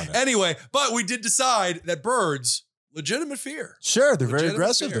back on it. Anyway, but we did decide that birds, legitimate fear. Sure, they're very Legitimate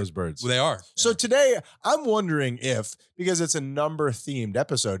aggressive, fear. those birds. Well, they are. So today, I'm wondering if, because it's a number-themed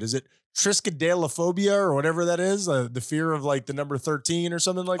episode, is it triskaidekaphobia or whatever that is? The fear of like the number 13 or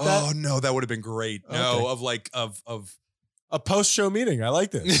something like that? Oh, no, that would have been great. No, of a post-show meeting. I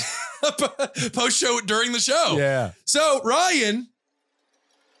like this. post-show during the show. Yeah. So, Ryan.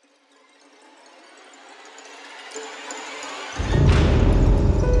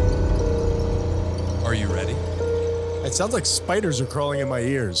 Are you ready? It sounds like spiders are crawling in my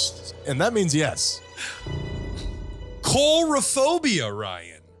ears. And that means yes. Coulrophobia,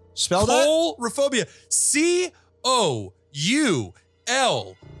 Ryan. Spell that? Coulrophobia. C-O-U-L-R-O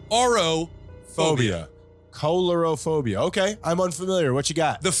phobia. Coulrophobia. Okay, I'm unfamiliar. What you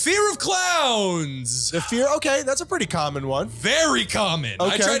got? The fear of clowns. The fear? Okay, that's a pretty common one. Very common.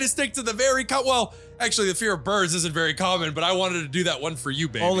 Okay. I try to stick to the very well, actually, the fear of birds isn't very common, but I wanted to do that one for you,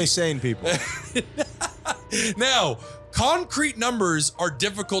 baby. Only sane people. Now, concrete numbers are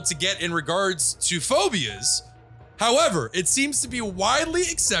difficult to get in regards to phobias. However, it seems to be widely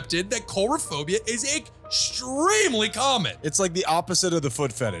accepted that coulrophobia is extremely common. It's like the opposite of the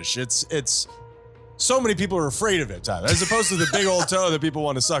foot fetish. It's so many people are afraid of it, Tyler, as opposed to the big old toe that people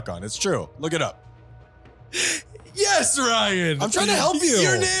want to suck on. It's true. Look it up. Yes, Ryan. I'm trying to help you.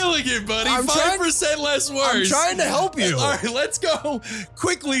 You're nailing it, buddy. 5% less words. I'm trying to help you. All right, let's go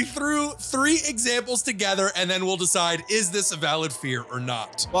quickly through 3 examples together, and then we'll decide, is this a valid fear or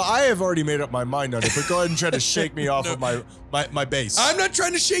not? Well, I have already made up my mind on it, but go ahead and try to shake me off of my base. I'm not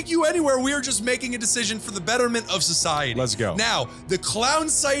trying to shake you anywhere. We are just making a decision for the betterment of society. Let's go. Now, the clown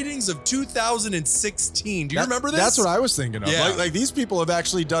sightings of 2016. Do you remember this? That's what I was thinking of. Yeah. Like these people have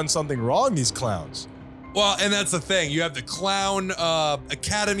actually done something wrong, these clowns. Well, and that's the thing. You have the Clown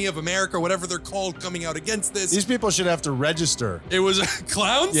Academy of America, whatever they're called, coming out against this. These people should have to register. It was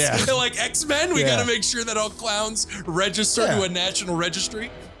clowns? Yeah. Like X-Men? We got to make sure that all clowns register to a national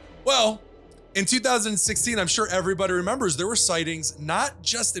registry. Well, in 2016, I'm sure everybody remembers, there were sightings not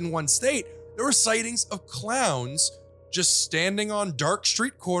just in one state. There were sightings of clowns just standing on dark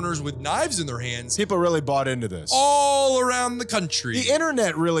street corners with knives in their hands. People really bought into this. All around the country. The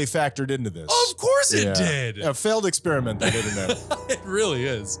internet really factored into this. Of course it did. A failed experiment, that internet. It really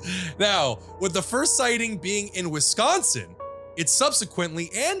is. Now, with the first sighting being in Wisconsin, it subsequently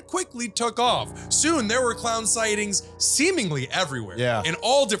and quickly took off. Soon, there were clown sightings seemingly everywhere. Yeah. In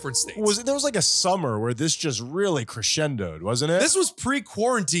all different states. There was like a summer where this just really crescendoed, wasn't it? This was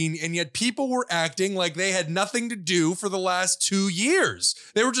pre-quarantine, and yet people were acting like they had nothing to do for the last 2 years.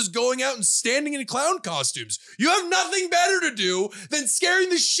 They were just going out and standing in clown costumes. You have nothing better to do than scaring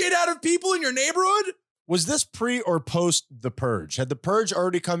the shit out of people in your neighborhood? Was this pre or post The Purge? Had The Purge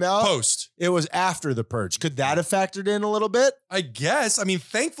already come out? Post. It was after The Purge. Could that have factored in a little bit? I guess. I mean,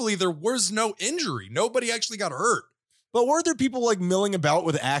 thankfully, there was no injury. Nobody actually got hurt. But were there people like milling about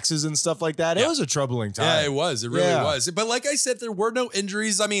with axes and stuff like that? It was a troubling time. Yeah, it was. It really was. But like I said, there were no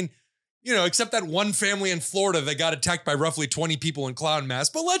injuries. I mean, except that one family in Florida that got attacked by roughly 20 people in clown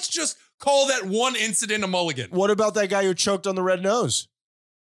masks. But let's just call that one incident a mulligan. What about that guy who choked on the red nose?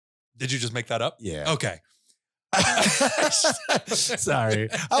 Did you just make that up? Yeah. Okay. Sorry.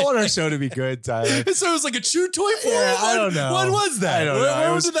 I want our show to be good, Tyler. So it was like a chew toy for Yeah, it? I don't know. What was that? I don't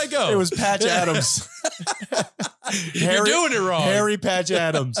know. Where did that go? It was Patch Adams. You're doing it wrong. Harry Patch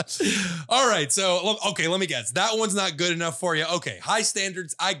Adams. All right. So, okay, let me guess. That one's not good enough for you. Okay. High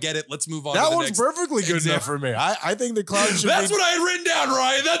standards. I get it. Let's move on to That the one's next perfectly good enough example. for me. I think the clown should That's be... what I had written down,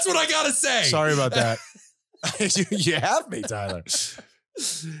 Ryan. That's what I got to say. Sorry about that. You have me, Tyler.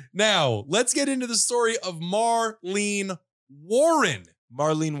 Now, let's get into the story of Marlene Warren.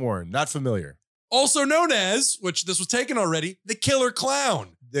 Marlene Warren. Not familiar. Also known as, which this was taken already, the Killer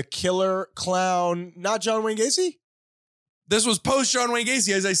Clown. The Killer Clown. Not John Wayne Gacy? This was post John Wayne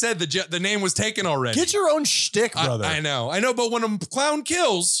Gacy. As I said, the name was taken already. Get your own shtick, brother. I know. But when a clown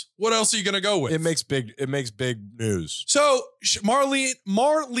kills, what else are you going to go with? It makes big news. So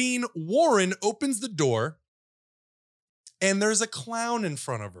Marlene Warren opens the door, and there's a clown in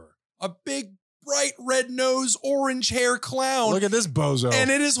front of her. A big, bright red nose, orange hair clown. Look at this bozo.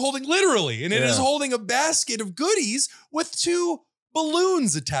 And it is holding, literally, and it is holding a basket of goodies with 2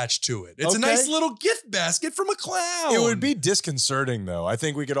 balloons attached to it. It's a nice little gift basket from a clown. It would be disconcerting, though. I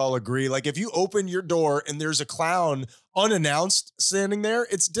think we could all agree. Like, if you open your door and there's a clown unannounced standing there,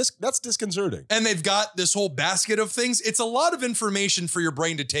 that's disconcerting. And they've got this whole basket of things. It's a lot of information for your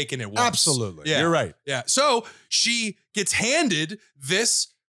brain to take in at once. Absolutely. Yeah. You're right. Yeah. So she gets handed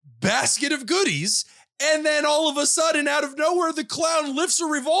this basket of goodies, and then all of a sudden, out of nowhere, the clown lifts a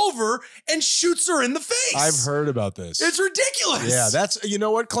revolver and shoots her in the face. I've heard about this. It's ridiculous. Yeah, that's, you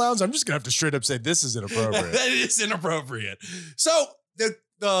know what, clowns? I'm just going to have to straight up say this is inappropriate. That is inappropriate. So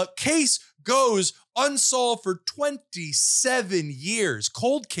the case goes unsolved for 27 years.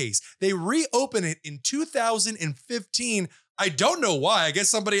 Cold case. They reopen it in 2015. I don't know why. I guess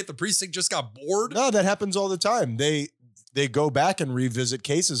somebody at the precinct just got bored. No, that happens all the time. They go back and revisit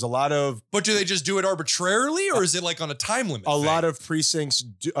cases. But do they just do it arbitrarily, or is it like on a time limit? A lot of precincts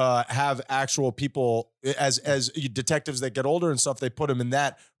have actual people as detectives that get older and stuff. They put them in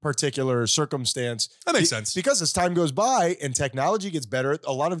that particular circumstance. That makes sense. Because as time goes by and technology gets better,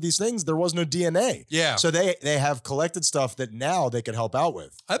 a lot of these things, there was no DNA. Yeah. So they have collected stuff that now they could help out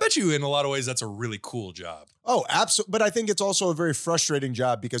with. I bet you in a lot of ways that's a really cool job. Oh, absolutely. But I think it's also a very frustrating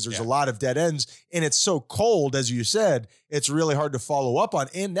job because there's a lot of dead ends and it's so cold, as you said, it's really hard to follow up on.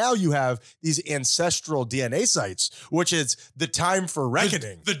 And now you have these ancestral DNA sites, which is the time for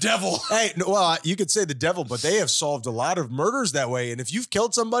reckoning. The devil. Hey, well, you could say the devil, but they have solved a lot of murders that way. And if you've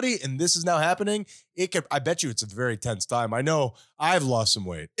killed somebody and this is now happening, I bet you it's a very tense time. I know I've lost some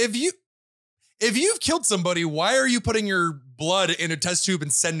weight. If you've killed somebody, why are you putting your blood in a test tube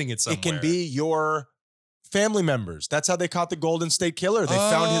and sending it somewhere? It can be your family members. That's how they caught the Golden State Killer. They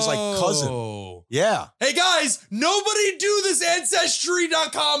found his cousin. Yeah. Hey guys, nobody do this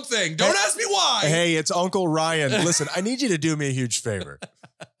Ancestry.com thing. Don't ask me why. Hey, it's Uncle Ryan. Listen, I need you to do me a huge favor.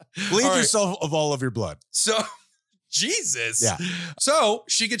 Bleed yourself of all of your blood. So, Jesus. Yeah. So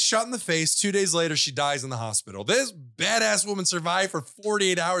she gets shot in the face. 2 days later, she dies in the hospital. This badass woman survived for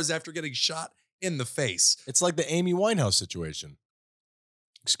 48 hours after getting shot in the face. It's like the Amy Winehouse situation.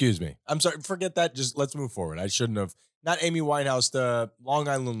 Excuse me. I'm sorry. Forget that. Just let's move forward. I shouldn't have. Not Amy Winehouse, the Long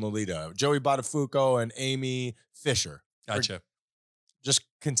Island Lolita. Joey Buttafuoco and Amy Fisher. Gotcha. Just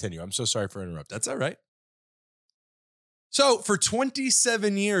continue. I'm so sorry for interrupting. That's all right. So for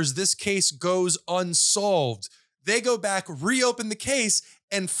 27 years, this case goes unsolved. They go back, reopen the case,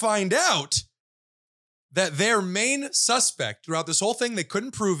 and find out that their main suspect throughout this whole thing, they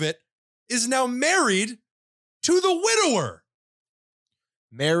couldn't prove it, is now married to the widower.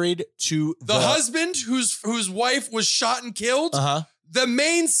 Married to the husband whose wife was shot and killed. The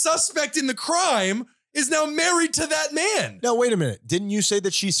main suspect in the crime is now married to that man. Now, wait a minute. Didn't you say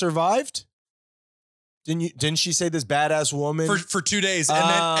that she survived? Didn't she say this badass woman for 2 days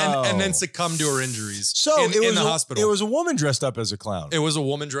and then succumbed to her injuries? So in the hospital. It was a woman dressed up as a clown. It was a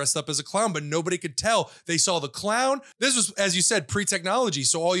woman dressed up as a clown, but nobody could tell. They saw the clown. This was, as you said, pre-technology.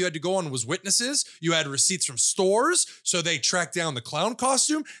 So all you had to go on was witnesses. You had receipts from stores. So they tracked down the clown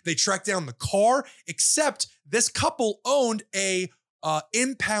costume. They tracked down the car. Except this couple owned a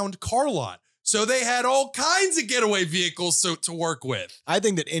impound car lot. So they had all kinds of getaway vehicles to work with. I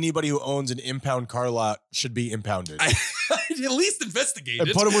think that anybody who owns an impound car lot should be impounded. At least investigated.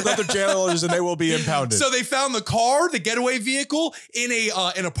 And put them with other jailers and they will be impounded. So they found the car, the getaway vehicle, in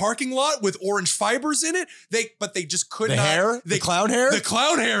a parking lot with orange fibers in it. But they just could not. Hair? The clown hair? The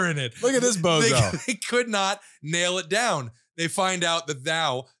clown hair in it. Look at this bozo. They could not nail it down. They find out that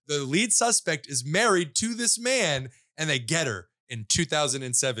now the lead suspect is married to this man, and they get her in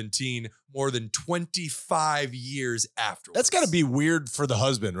 2017, more than 25 years afterwards. That's got to be weird for the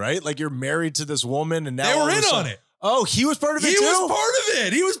husband, right? Like, you're married to this woman and now they were in on it. Oh, he was part of it too? He was part of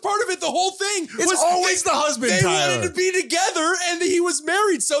it. He was part of it. The whole thing. It's always the husband, They Tyler. wanted to be together and he was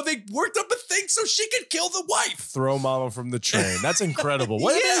married. So they worked up a thing so she could kill the wife. Throw mama from the train. That's incredible.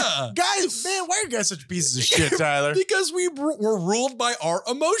 Yeah. Guys, man, why are you guys such pieces of shit, Tyler? Because we were ruled by our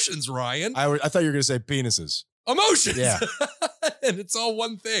emotions, Ryan. I thought you were going to say penises. Emotions. Yeah. And it's all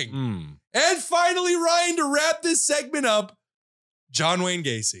one thing. Mm. And finally, Ryan, to wrap this segment up, John Wayne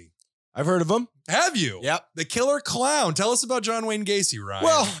Gacy. I've heard of him. Have you? Yep. The killer clown. Tell us about John Wayne Gacy, Ryan.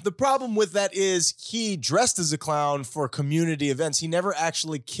 Well, the problem with that is he dressed as a clown for community events. He never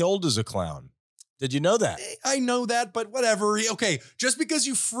actually killed as a clown. Did you know that? I know that, but whatever. Okay, just because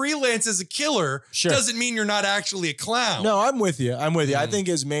you freelance as a killer Sure. doesn't mean you're not actually a clown. No, I'm with you. I Mm. think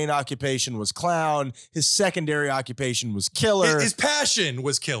his main occupation was clown. His secondary occupation was killer. His passion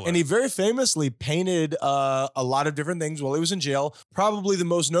was killer. And he very famously painted a lot of different things while he was in jail. Probably the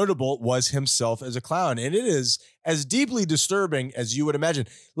most notable was himself as a clown. And it is as deeply disturbing as you would imagine.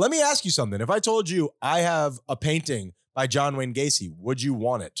 Let me ask you something. If I told you I have a painting by John Wayne Gacy, would you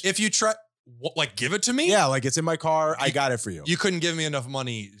want it? If you try, like, give it to me? Yeah, like it's in my car. I got it for you. You couldn't give me enough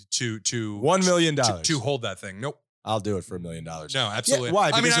money to $1 million. to hold that thing. Nope. I'll do it for $1 million. No, absolutely. Yeah,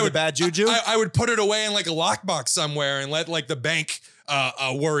 why? Because I of the bad juju? I would put it away in like a lockbox somewhere and let like the bank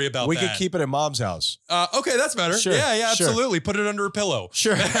worry about We that. could keep it at mom's house. Okay, that's better. Sure, Yeah, sure. absolutely. Put it under a pillow.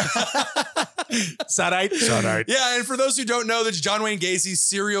 Sure. It's all right. It's all right. Yeah, and for those who don't know, that's John Wayne Gacy,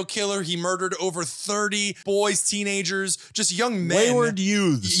 serial killer. He murdered over 30 boys, teenagers, just young men. Wayward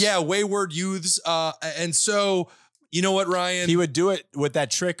youths. Yeah, wayward youths. And so, you know what, Ryan? He would do it with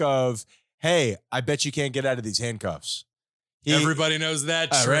that trick of, hey, I bet you can't get out of these handcuffs. Everybody knows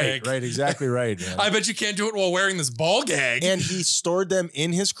that trick. Right, exactly right. Man. I bet you can't do it while wearing this ball gag. And he stored them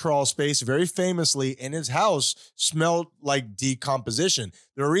in his crawl space, very famously, and his house smelled like decomposition.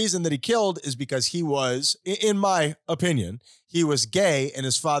 The reason that he killed is because he was, in my opinion, he was gay, and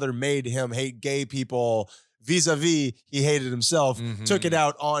his father made him hate gay people vis-a-vis he hated himself, Mhm. took it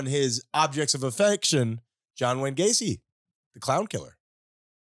out on his objects of affection, John Wayne Gacy, the clown killer.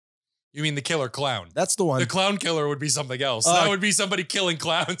 You mean the killer clown? That's the one. The clown killer would be something else. That would be somebody killing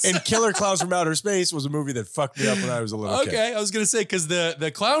clowns. And Killer Clowns from Outer Space was a movie that fucked me up when I was a little kid. Okay, I was gonna say because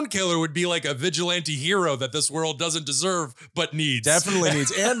the clown killer would be like a vigilante hero that this world doesn't deserve but needs. Definitely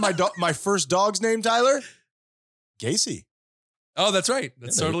needs. And my first dog's name, Tyler? Gacy. Oh, that's right.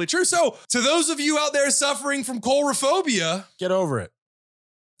 That's Yeah, totally true. So, to those of you out there suffering from colrophobia, Get over it.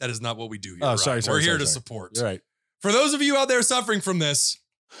 that is not what we do here. Oh, Ryan. sorry. We're here sorry. to support. You're right. For those of you out there suffering from this,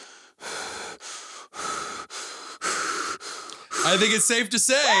 I think it's safe to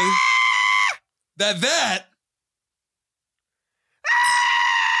say that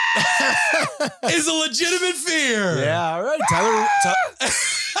is a legitimate fear. Yeah, all right. Tyler.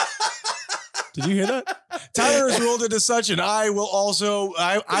 Did you hear that? Tyler has ruled it as such, and I will also,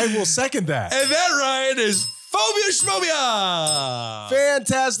 I will second that. And that, Ryan, is Phobia Schmobia.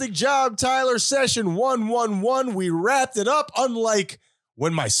 Fantastic job, Tyler. Session 111. We wrapped it up, unlike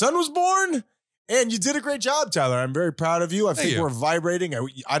when my son was born. And you did a great job, Tyler. I'm very proud of you. I think you. we're vibrating.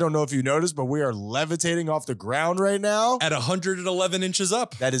 I don't know if you noticed, but we are levitating off the ground right now. At 111 inches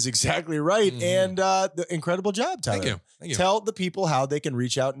up. That is exactly right. Mhm. And the incredible job, Tyler. Thank you. Thank you. Tell the people how they can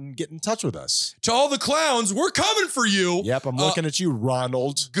reach out and get in touch with us. To all the clowns, we're coming for you. Yep, I'm looking at you,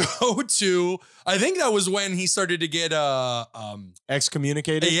 Ronald. Go to, I think that was when he started to get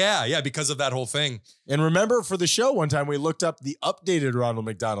Excommunicated. yeah, because of that whole thing. And remember, for the show, one time we looked up the updated Ronald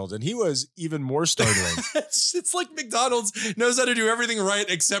McDonald, and he was even more startling. It's like McDonald's knows how to do everything right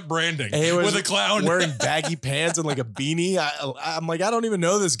except branding And he was with a clown. wearing baggy pants and like a beanie. I'm like, I don't even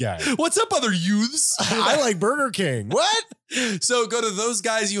know this guy. What's up, other youths? I like Burger King. What? So go to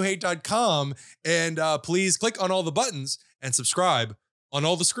thoseguysyouhate.com and please click on all the buttons and subscribe on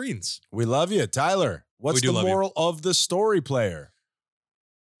all the screens. We love you, Tyler. What's We do the love you. moral of the story, player?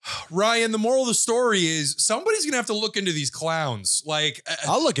 Ryan, the moral of the story is somebody's going to have to look into these clowns. Like,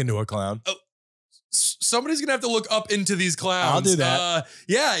 I'll look into a clown. somebody's gonna have to look up into these clowns. I'll do that.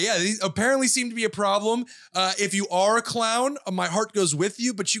 Yeah. These apparently seem to be a problem. If you are a clown, my heart goes with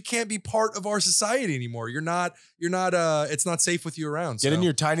you, but you can't be part of our society anymore. You're not. It's not safe with you around. Get in so.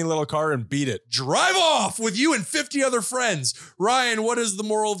 your tiny little car and beat it. Drive off with you and 50 other friends. Ryan, what is the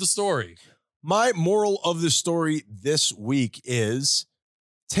moral of the story? My moral of the story this week is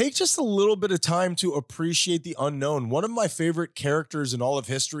take just a little bit of time to appreciate the unknown. One of my favorite characters in all of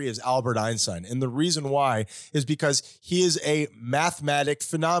history is Albert Einstein. And the reason why is because he is a mathematic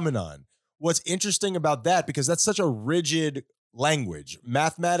phenomenon. What's interesting about that, because that's such a rigid language,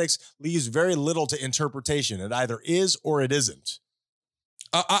 mathematics leaves very little to interpretation. It either is or it isn't.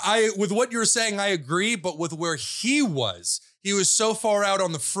 I with what you're saying, I agree, but with where he was so far out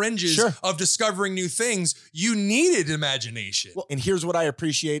on the fringes Sure. of discovering new things, you needed imagination. Well, and here's what I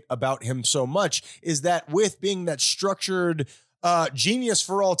appreciate about him so much is that with being that structured genius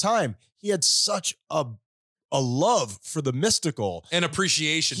for all time, he had such a love for the mystical. And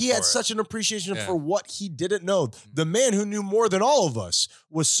appreciation He for had it. such an appreciation Yeah. for what he didn't know. The man who knew more than all of us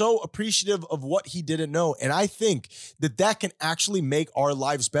was so appreciative of what he didn't know. And I think that can actually make our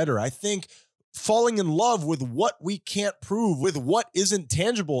lives better. I think falling in love with what we can't prove, with what isn't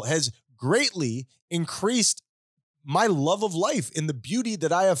tangible, has greatly increased my love of life and the beauty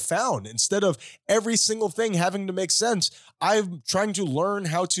that I have found. Instead of every single thing having to make sense, I'm trying to learn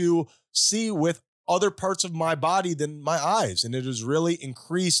how to see with other parts of my body than my eyes. And it has really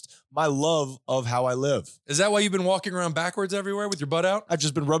increased my love of how I live. Is that why you've been walking around backwards everywhere with your butt out? I've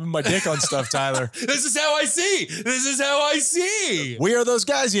just been rubbing my dick on stuff, Tyler. This is how I see. This is how I see. We are those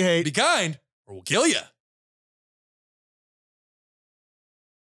guys you hate. Be kind or we'll kill you.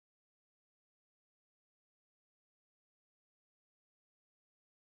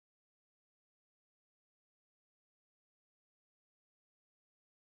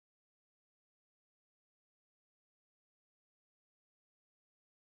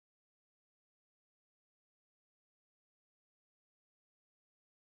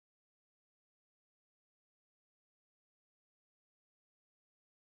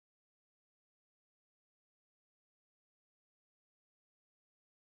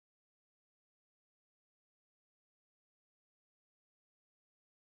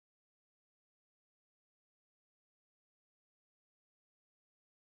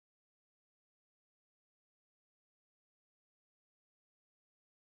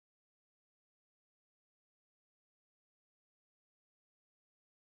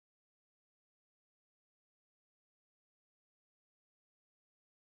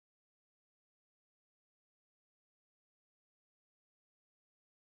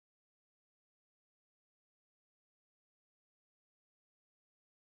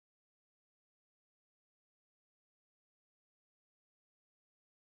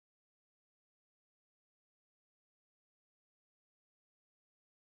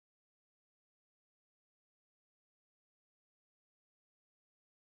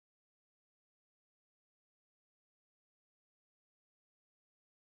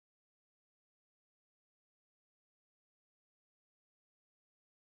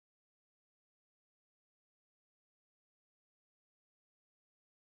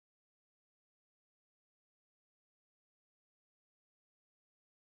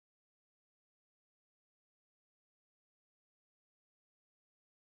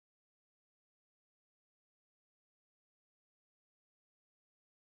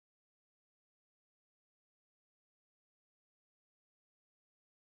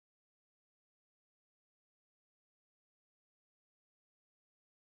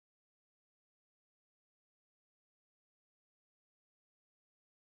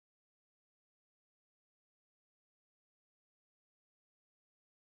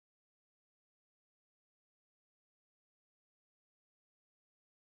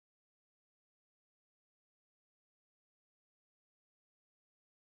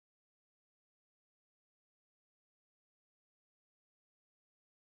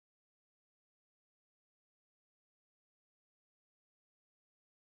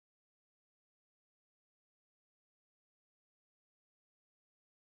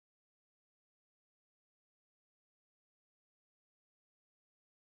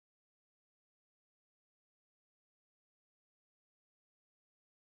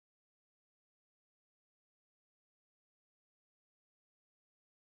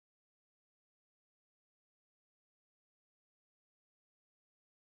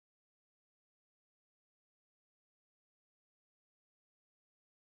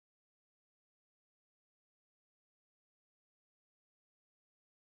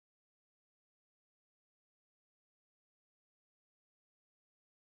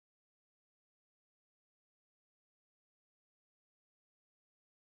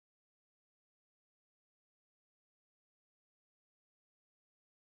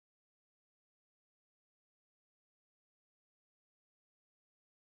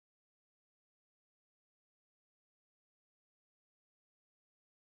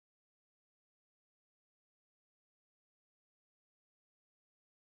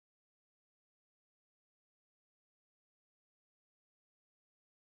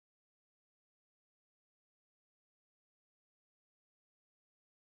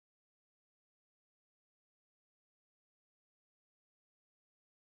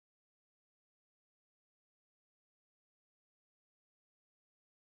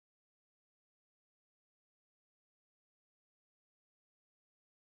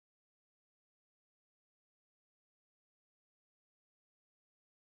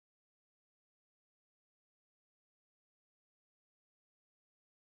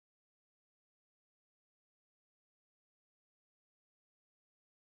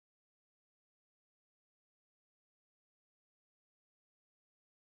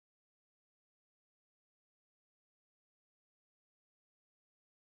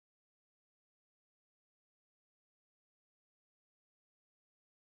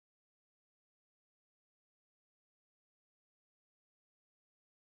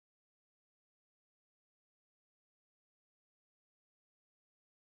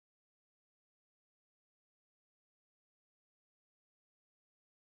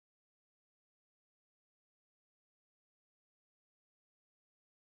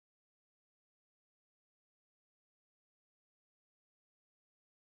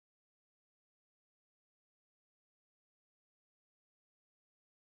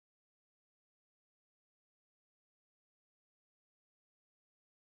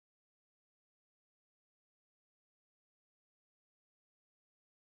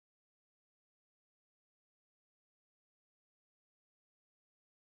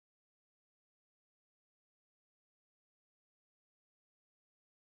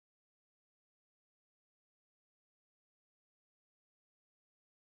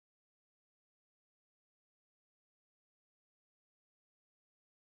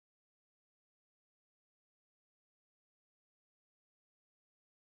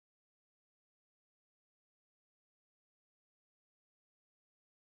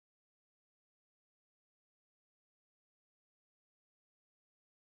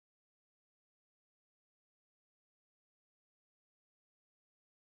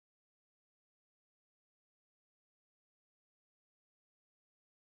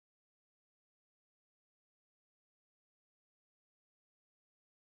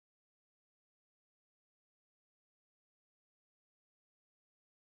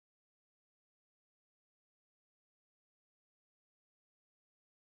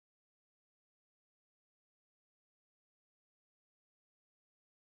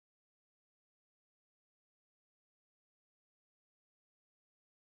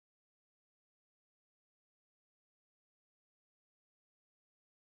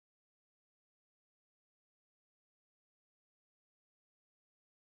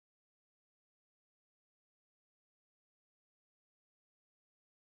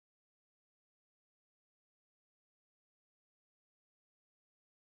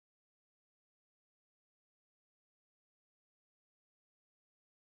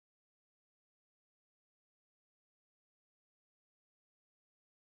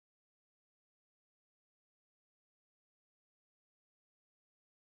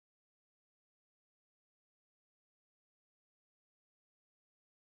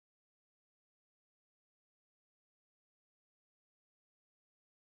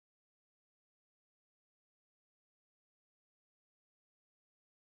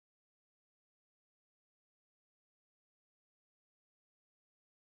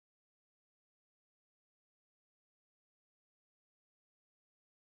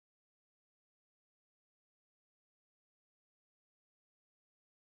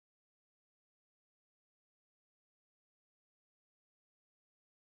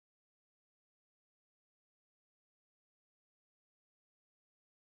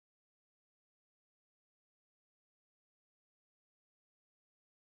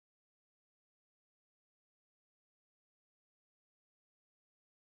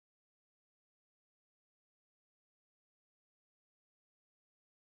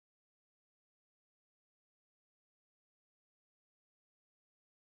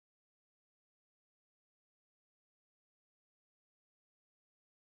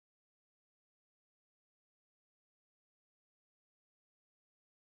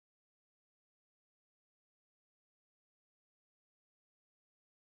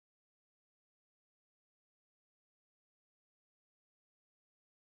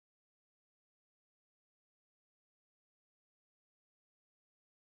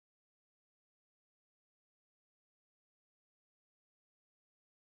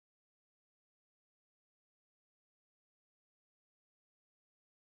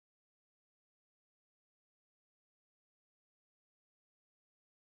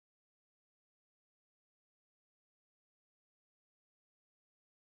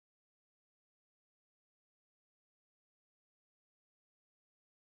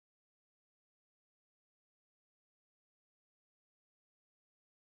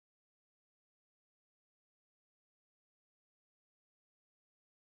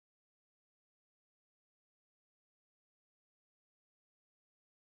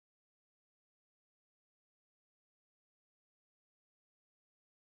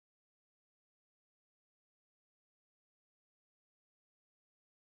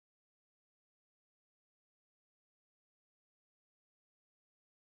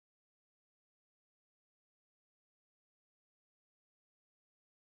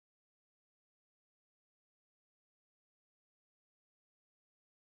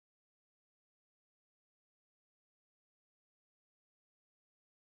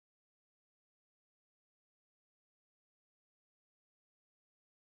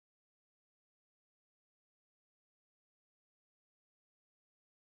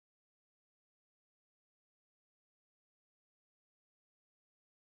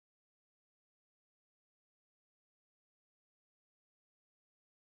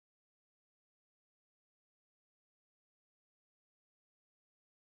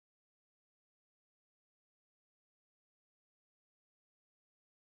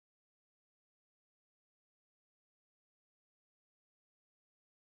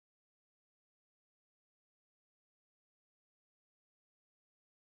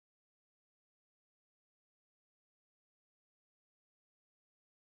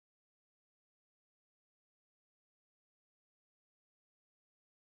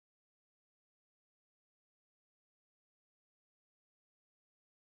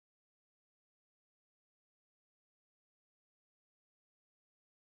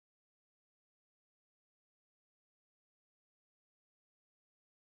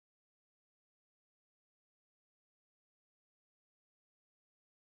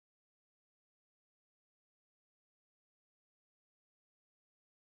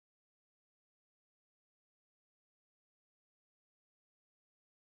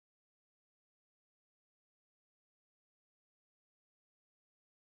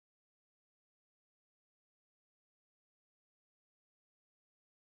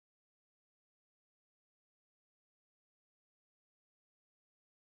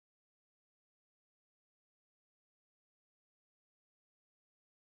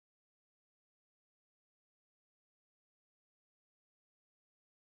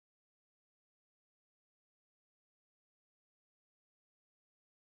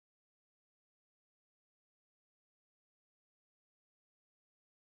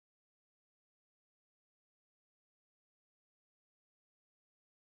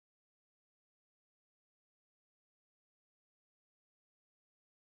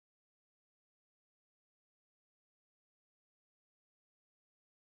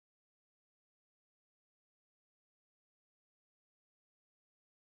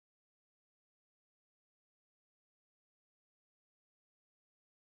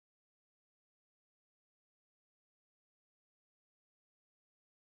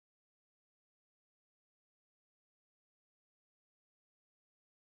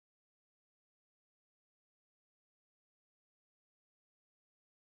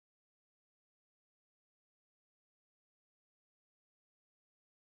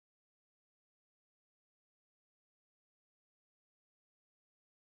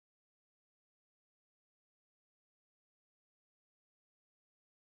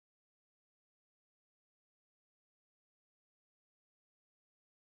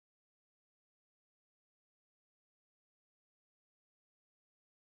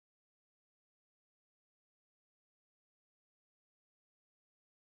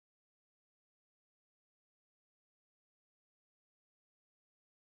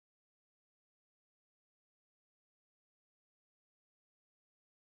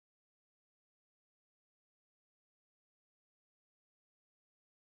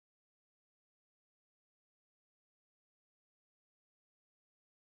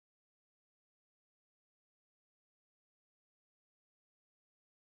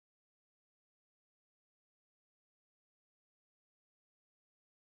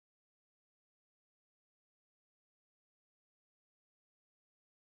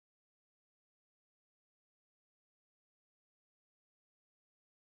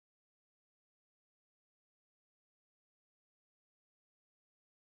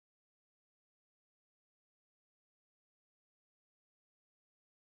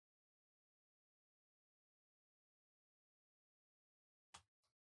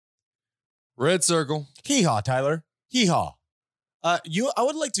 Red circle. Hee-haw, Tyler. Hee-haw. I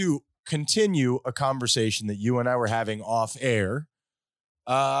would like to continue a conversation that you and I were having off air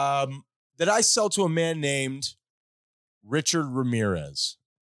that I sell to a man named Richard Ramirez.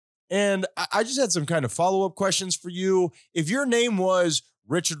 And I just had some kind of follow-up questions for you. If your name was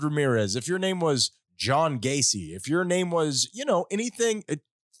Richard Ramirez, if your name was John Gacy, if your name was, anything,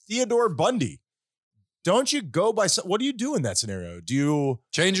 Theodore Bundy, don't you go by, what do you do in that scenario? Do you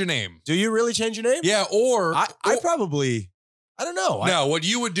change your name? Do you really change your name? Yeah, or I probably, I don't know. No, what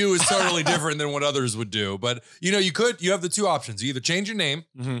you would do is totally different than what others would do. But, you have the two options. You either change your name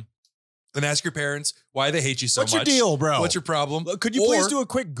and ask your parents why they hate you so much. What's your deal, bro? What's your problem? Could you please do a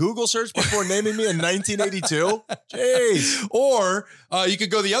quick Google search before naming me in 1982? Jeez. Or you could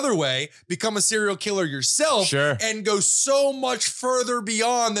go the other way, become a serial killer yourself, Sure. and go so much further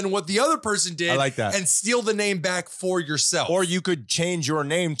beyond than what the other person did. I like that. And steal the name back for yourself. Or you could change your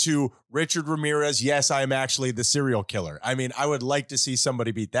name to Richard Ramirez. Yes, I am actually the serial killer. I mean, I would like to see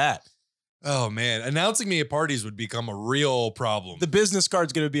somebody beat that. Oh, man. Announcing me at parties would become a real problem. The business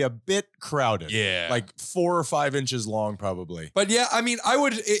card's going to be a bit crowded. Yeah. Like 4 or 5 inches long, probably. But yeah, I mean, I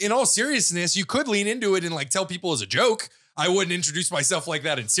would, in all seriousness, you could lean into it and like tell people as a joke. I wouldn't introduce myself like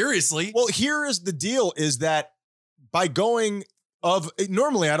that and seriously. Well, here is the deal is that by going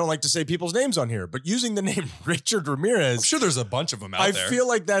normally I don't like to say people's names on here, but using the name Richard Ramirez. I'm sure there's a bunch of them out there. I feel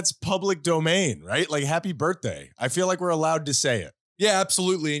like that's public domain, right? Like happy birthday. I feel like we're allowed to say it. Yeah,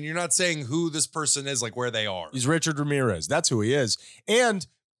 absolutely. And you're not saying who this person is, like where they are. He's Richard Ramirez. That's who he is. And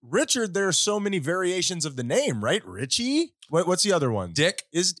Richard, there are so many variations of the name, right? Richie? What's the other one? Dick?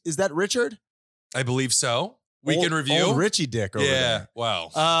 Is that Richard? I believe so. Weekend review. Old Richie Dick over there.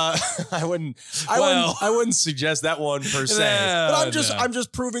 Wow. I wouldn't suggest that one per se. No, but I'm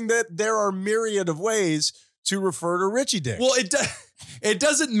just proving that there are myriad of ways to refer to Richie Dick. Well, it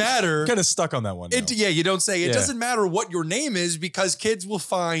doesn't matter. Kind of stuck on that one. Yeah, you don't say. It Yeah. doesn't matter what your name is because kids will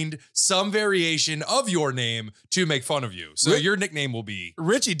find some variation of your name to make fun of you. So your nickname will be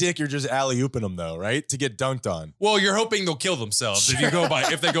Richie Dick. You're just alley-ooping them though, right? To get dunked on. Well, you're hoping they'll kill themselves if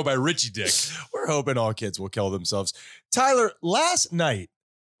they go by Richie Dick. We're hoping all kids will kill themselves. Tyler, last night,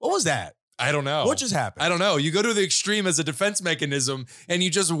 what was that? I don't know. What just happened? I don't know. You go to the extreme as a defense mechanism and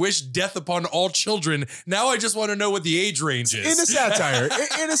you just wish death upon all children. Now I just want to know what the age range is.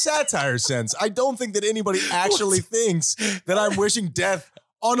 In a satire sense, I don't think that anybody actually thinks that I'm wishing death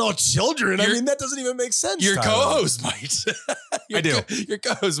on all children. I mean, that doesn't even make sense. Your Tyler. co-host might. I do. Your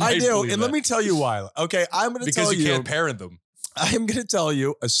co-host might. I do. believe And let that. me tell you why. Okay, I'm going to tell Because you can't parent them. I am going to tell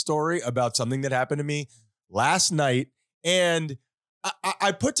you a story about something that happened to me last night. And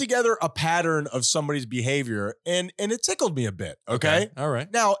I put together a pattern of somebody's behavior and it tickled me a bit. Okay. All right.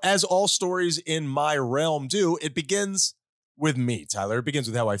 Now, as all stories in my realm do, it begins with me, Tyler. It begins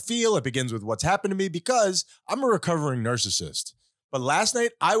with how I feel. It begins with what's happened to me because I'm a recovering narcissist. But last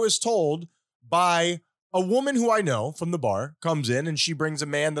night I was told by a woman who I know from the bar comes in and she brings a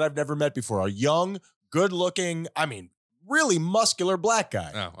man that I've never met before, a young, good looking, really muscular black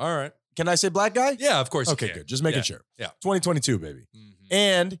guy. Oh, all right. Can I say black guy? Yeah, of course. Okay, you can. good. Just making Yeah. sure. Yeah. 2022, baby. Mhm.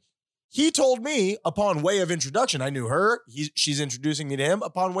 And he told me upon way of introduction, I knew her. She's introducing me to him.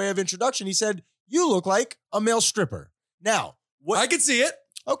 Upon way of introduction, he said, "You look like a male stripper." Now, what? I can see it.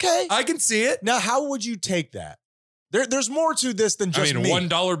 Okay. I can see it. Now, how would you take that? There's more to this than just me.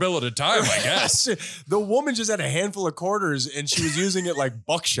 $1 bill at a time, I guess. The woman just had a handful of quarters and she was using it like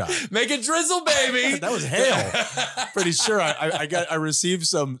buckshot. Make it drizzle, baby. That was hail. Pretty sure I received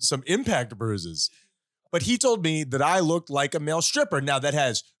some impact bruises. But he told me that I looked like a male stripper. Now that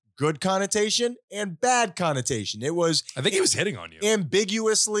has good connotation and bad connotation. It was I think he was hitting on you.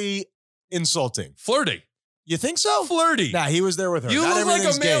 ambiguously insulting. Flirty. You think so? Flirty. Nah, he was there with her. You Not look like a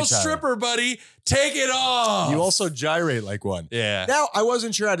everything's gay, male Tyler. stripper, buddy. Take it off. You also gyrate like one. Yeah. Now, I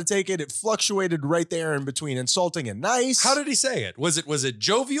wasn't sure how to take it. It fluctuated right there in between insulting and nice. How did he say it? Was it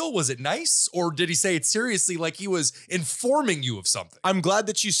jovial? Was it nice? Or did he say it seriously like he was informing you of something? I'm glad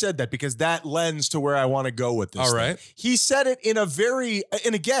that you said that because that lends to where I want to go with this. All thing. right. He said it in a very,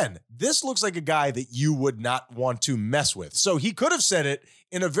 and again, this looks like a guy that you would not want to mess with. So he could have said it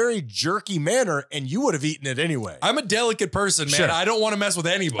in a very jerky manner and you would have eaten it anyway. I'm a delicate person, man. Sure. I don't want to mess with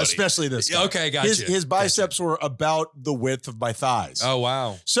anybody. Especially this guy. Okay, gotcha. His biceps were about the width of my thighs. Oh,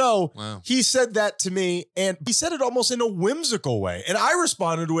 wow. So Wow. he said that to me and he said it almost in a whimsical way. And I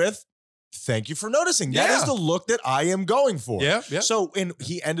responded with, "Thank you for noticing. That Yeah. is the look that I am going for." Yeah, yeah. So, and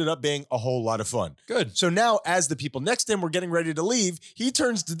he ended up being a whole lot of fun. Good. So now as the people next to him were getting ready to leave, he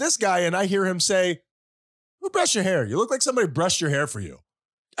turns to this guy and I hear him say, "Who brushed your hair? You look like somebody brushed your hair for you."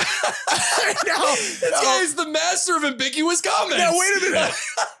 This guy's the master of ambiguous comments. Now, wait a minute.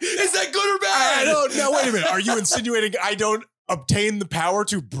 Is that good or bad? I don't know. Wait a minute. Are you insinuating I don't obtain the power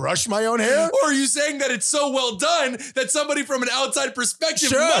to brush my own hair? Or are you saying that it's so well done that somebody from an outside perspective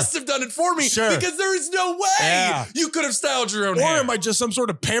Sure. must have done it for me? Sure. Because there is no way you could have styled your own Or hair. am I just some sort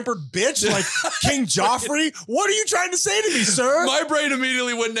of pampered bitch like King Joffrey? What are you trying to say to me, sir? My brain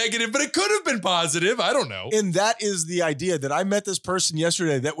immediately went negative, but it could have been positive. I don't know. And that is the idea that I met this person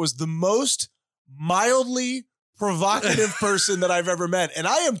yesterday that was the most mildly provocative person that I've ever met. And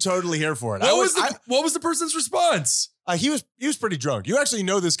I am totally here for it. What was the person's response? He was pretty drunk. You actually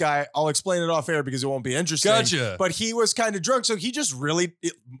know this guy. I'll explain it off air because it won't be interesting. Gotcha. But he was kind of drunk. So he just really,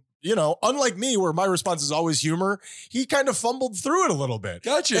 unlike me, where my response is always humor, he kind of fumbled through it a little bit.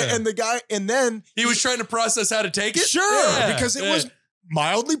 Gotcha. And the guy, and then He was trying to process how to take it? sure, Yeah. because it was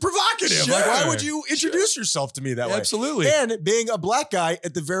mildly provocative. Sure. Like, why would you introduce yourself to me that way? Absolutely. And being a black guy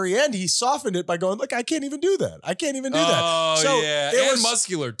at the very end, he softened it by going, look, I can't even do that. I can't even do that. Oh, So yeah. it And was-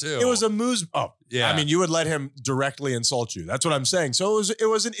 muscular, too. It was a moose. Oh, Yeah. I mean, you would let him directly insult you. That's what I'm saying. So it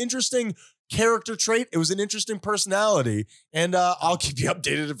was an interesting character trait. It was an interesting personality. And I'll keep you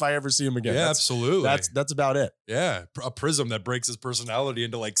updated if I ever see him again. Yeah, That's- absolutely. That's about it. Yeah. A prism that breaks his personality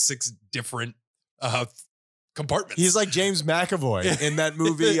into like 6 different compartments. He's like James McAvoy in that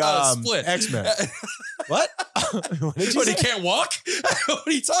movie Split. X-Men. What? What did you What, say? he can't walk? What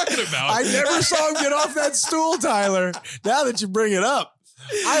are you talking about? I never saw him get off that stool, Tyler. Now that you bring it up,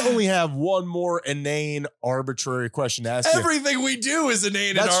 I only have one more inane, arbitrary question to ask you. Everything we do is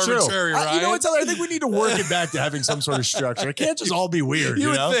inane and That's true. arbitrary, right? You know what, Tyler? I think we need to work it back to having some sort of structure. It can't just all be weird. You You,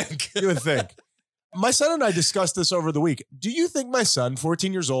 would know? think. You would think. My son and I discussed this over the week. Do you think my son,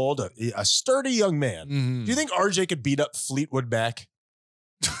 14 years old, a sturdy young man, Mhm. do you think RJ could beat up Fleetwood Mac?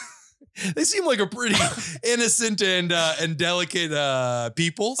 They seem like a pretty innocent and delicate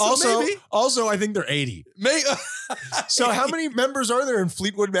people. So Also, I think they're 80. So how many members are there in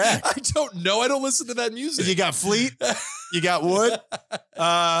Fleetwood Mac? I don't know. I don't listen to that music. You got Fleet, you got Wood.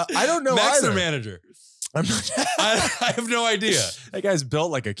 I don't know Max either. their manager. I'm not, I have no idea. that guy's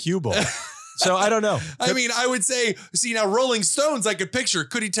built like a cue ball. So I don't know. I mean, I would say, see, now Rolling Stones, I could picture.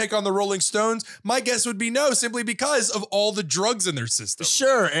 Could he take on the Rolling Stones? My guess would be no, simply because of all the drugs in their system.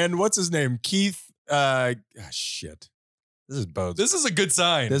 Sure. And what's his name? Keith. Shit. This is bodes. This is a good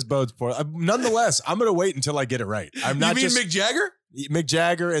sign. This bodes poor. Nonetheless, I'm going to wait until I get it right. I'm not you mean just Mick Jagger? Mick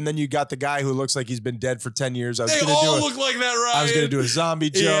Jagger, and then you got the guy who looks like he's been dead for 10 years. They all look like that, right? I was going to do a zombie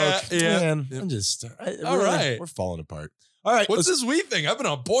joke. Yeah. Man, Yep. I'm just. All right. We're falling apart. All right. What's this wee thing? I've been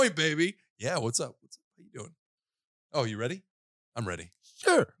on point, baby. Yeah, what's up? How you doing? Oh, you ready? I'm ready.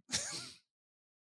 Sure.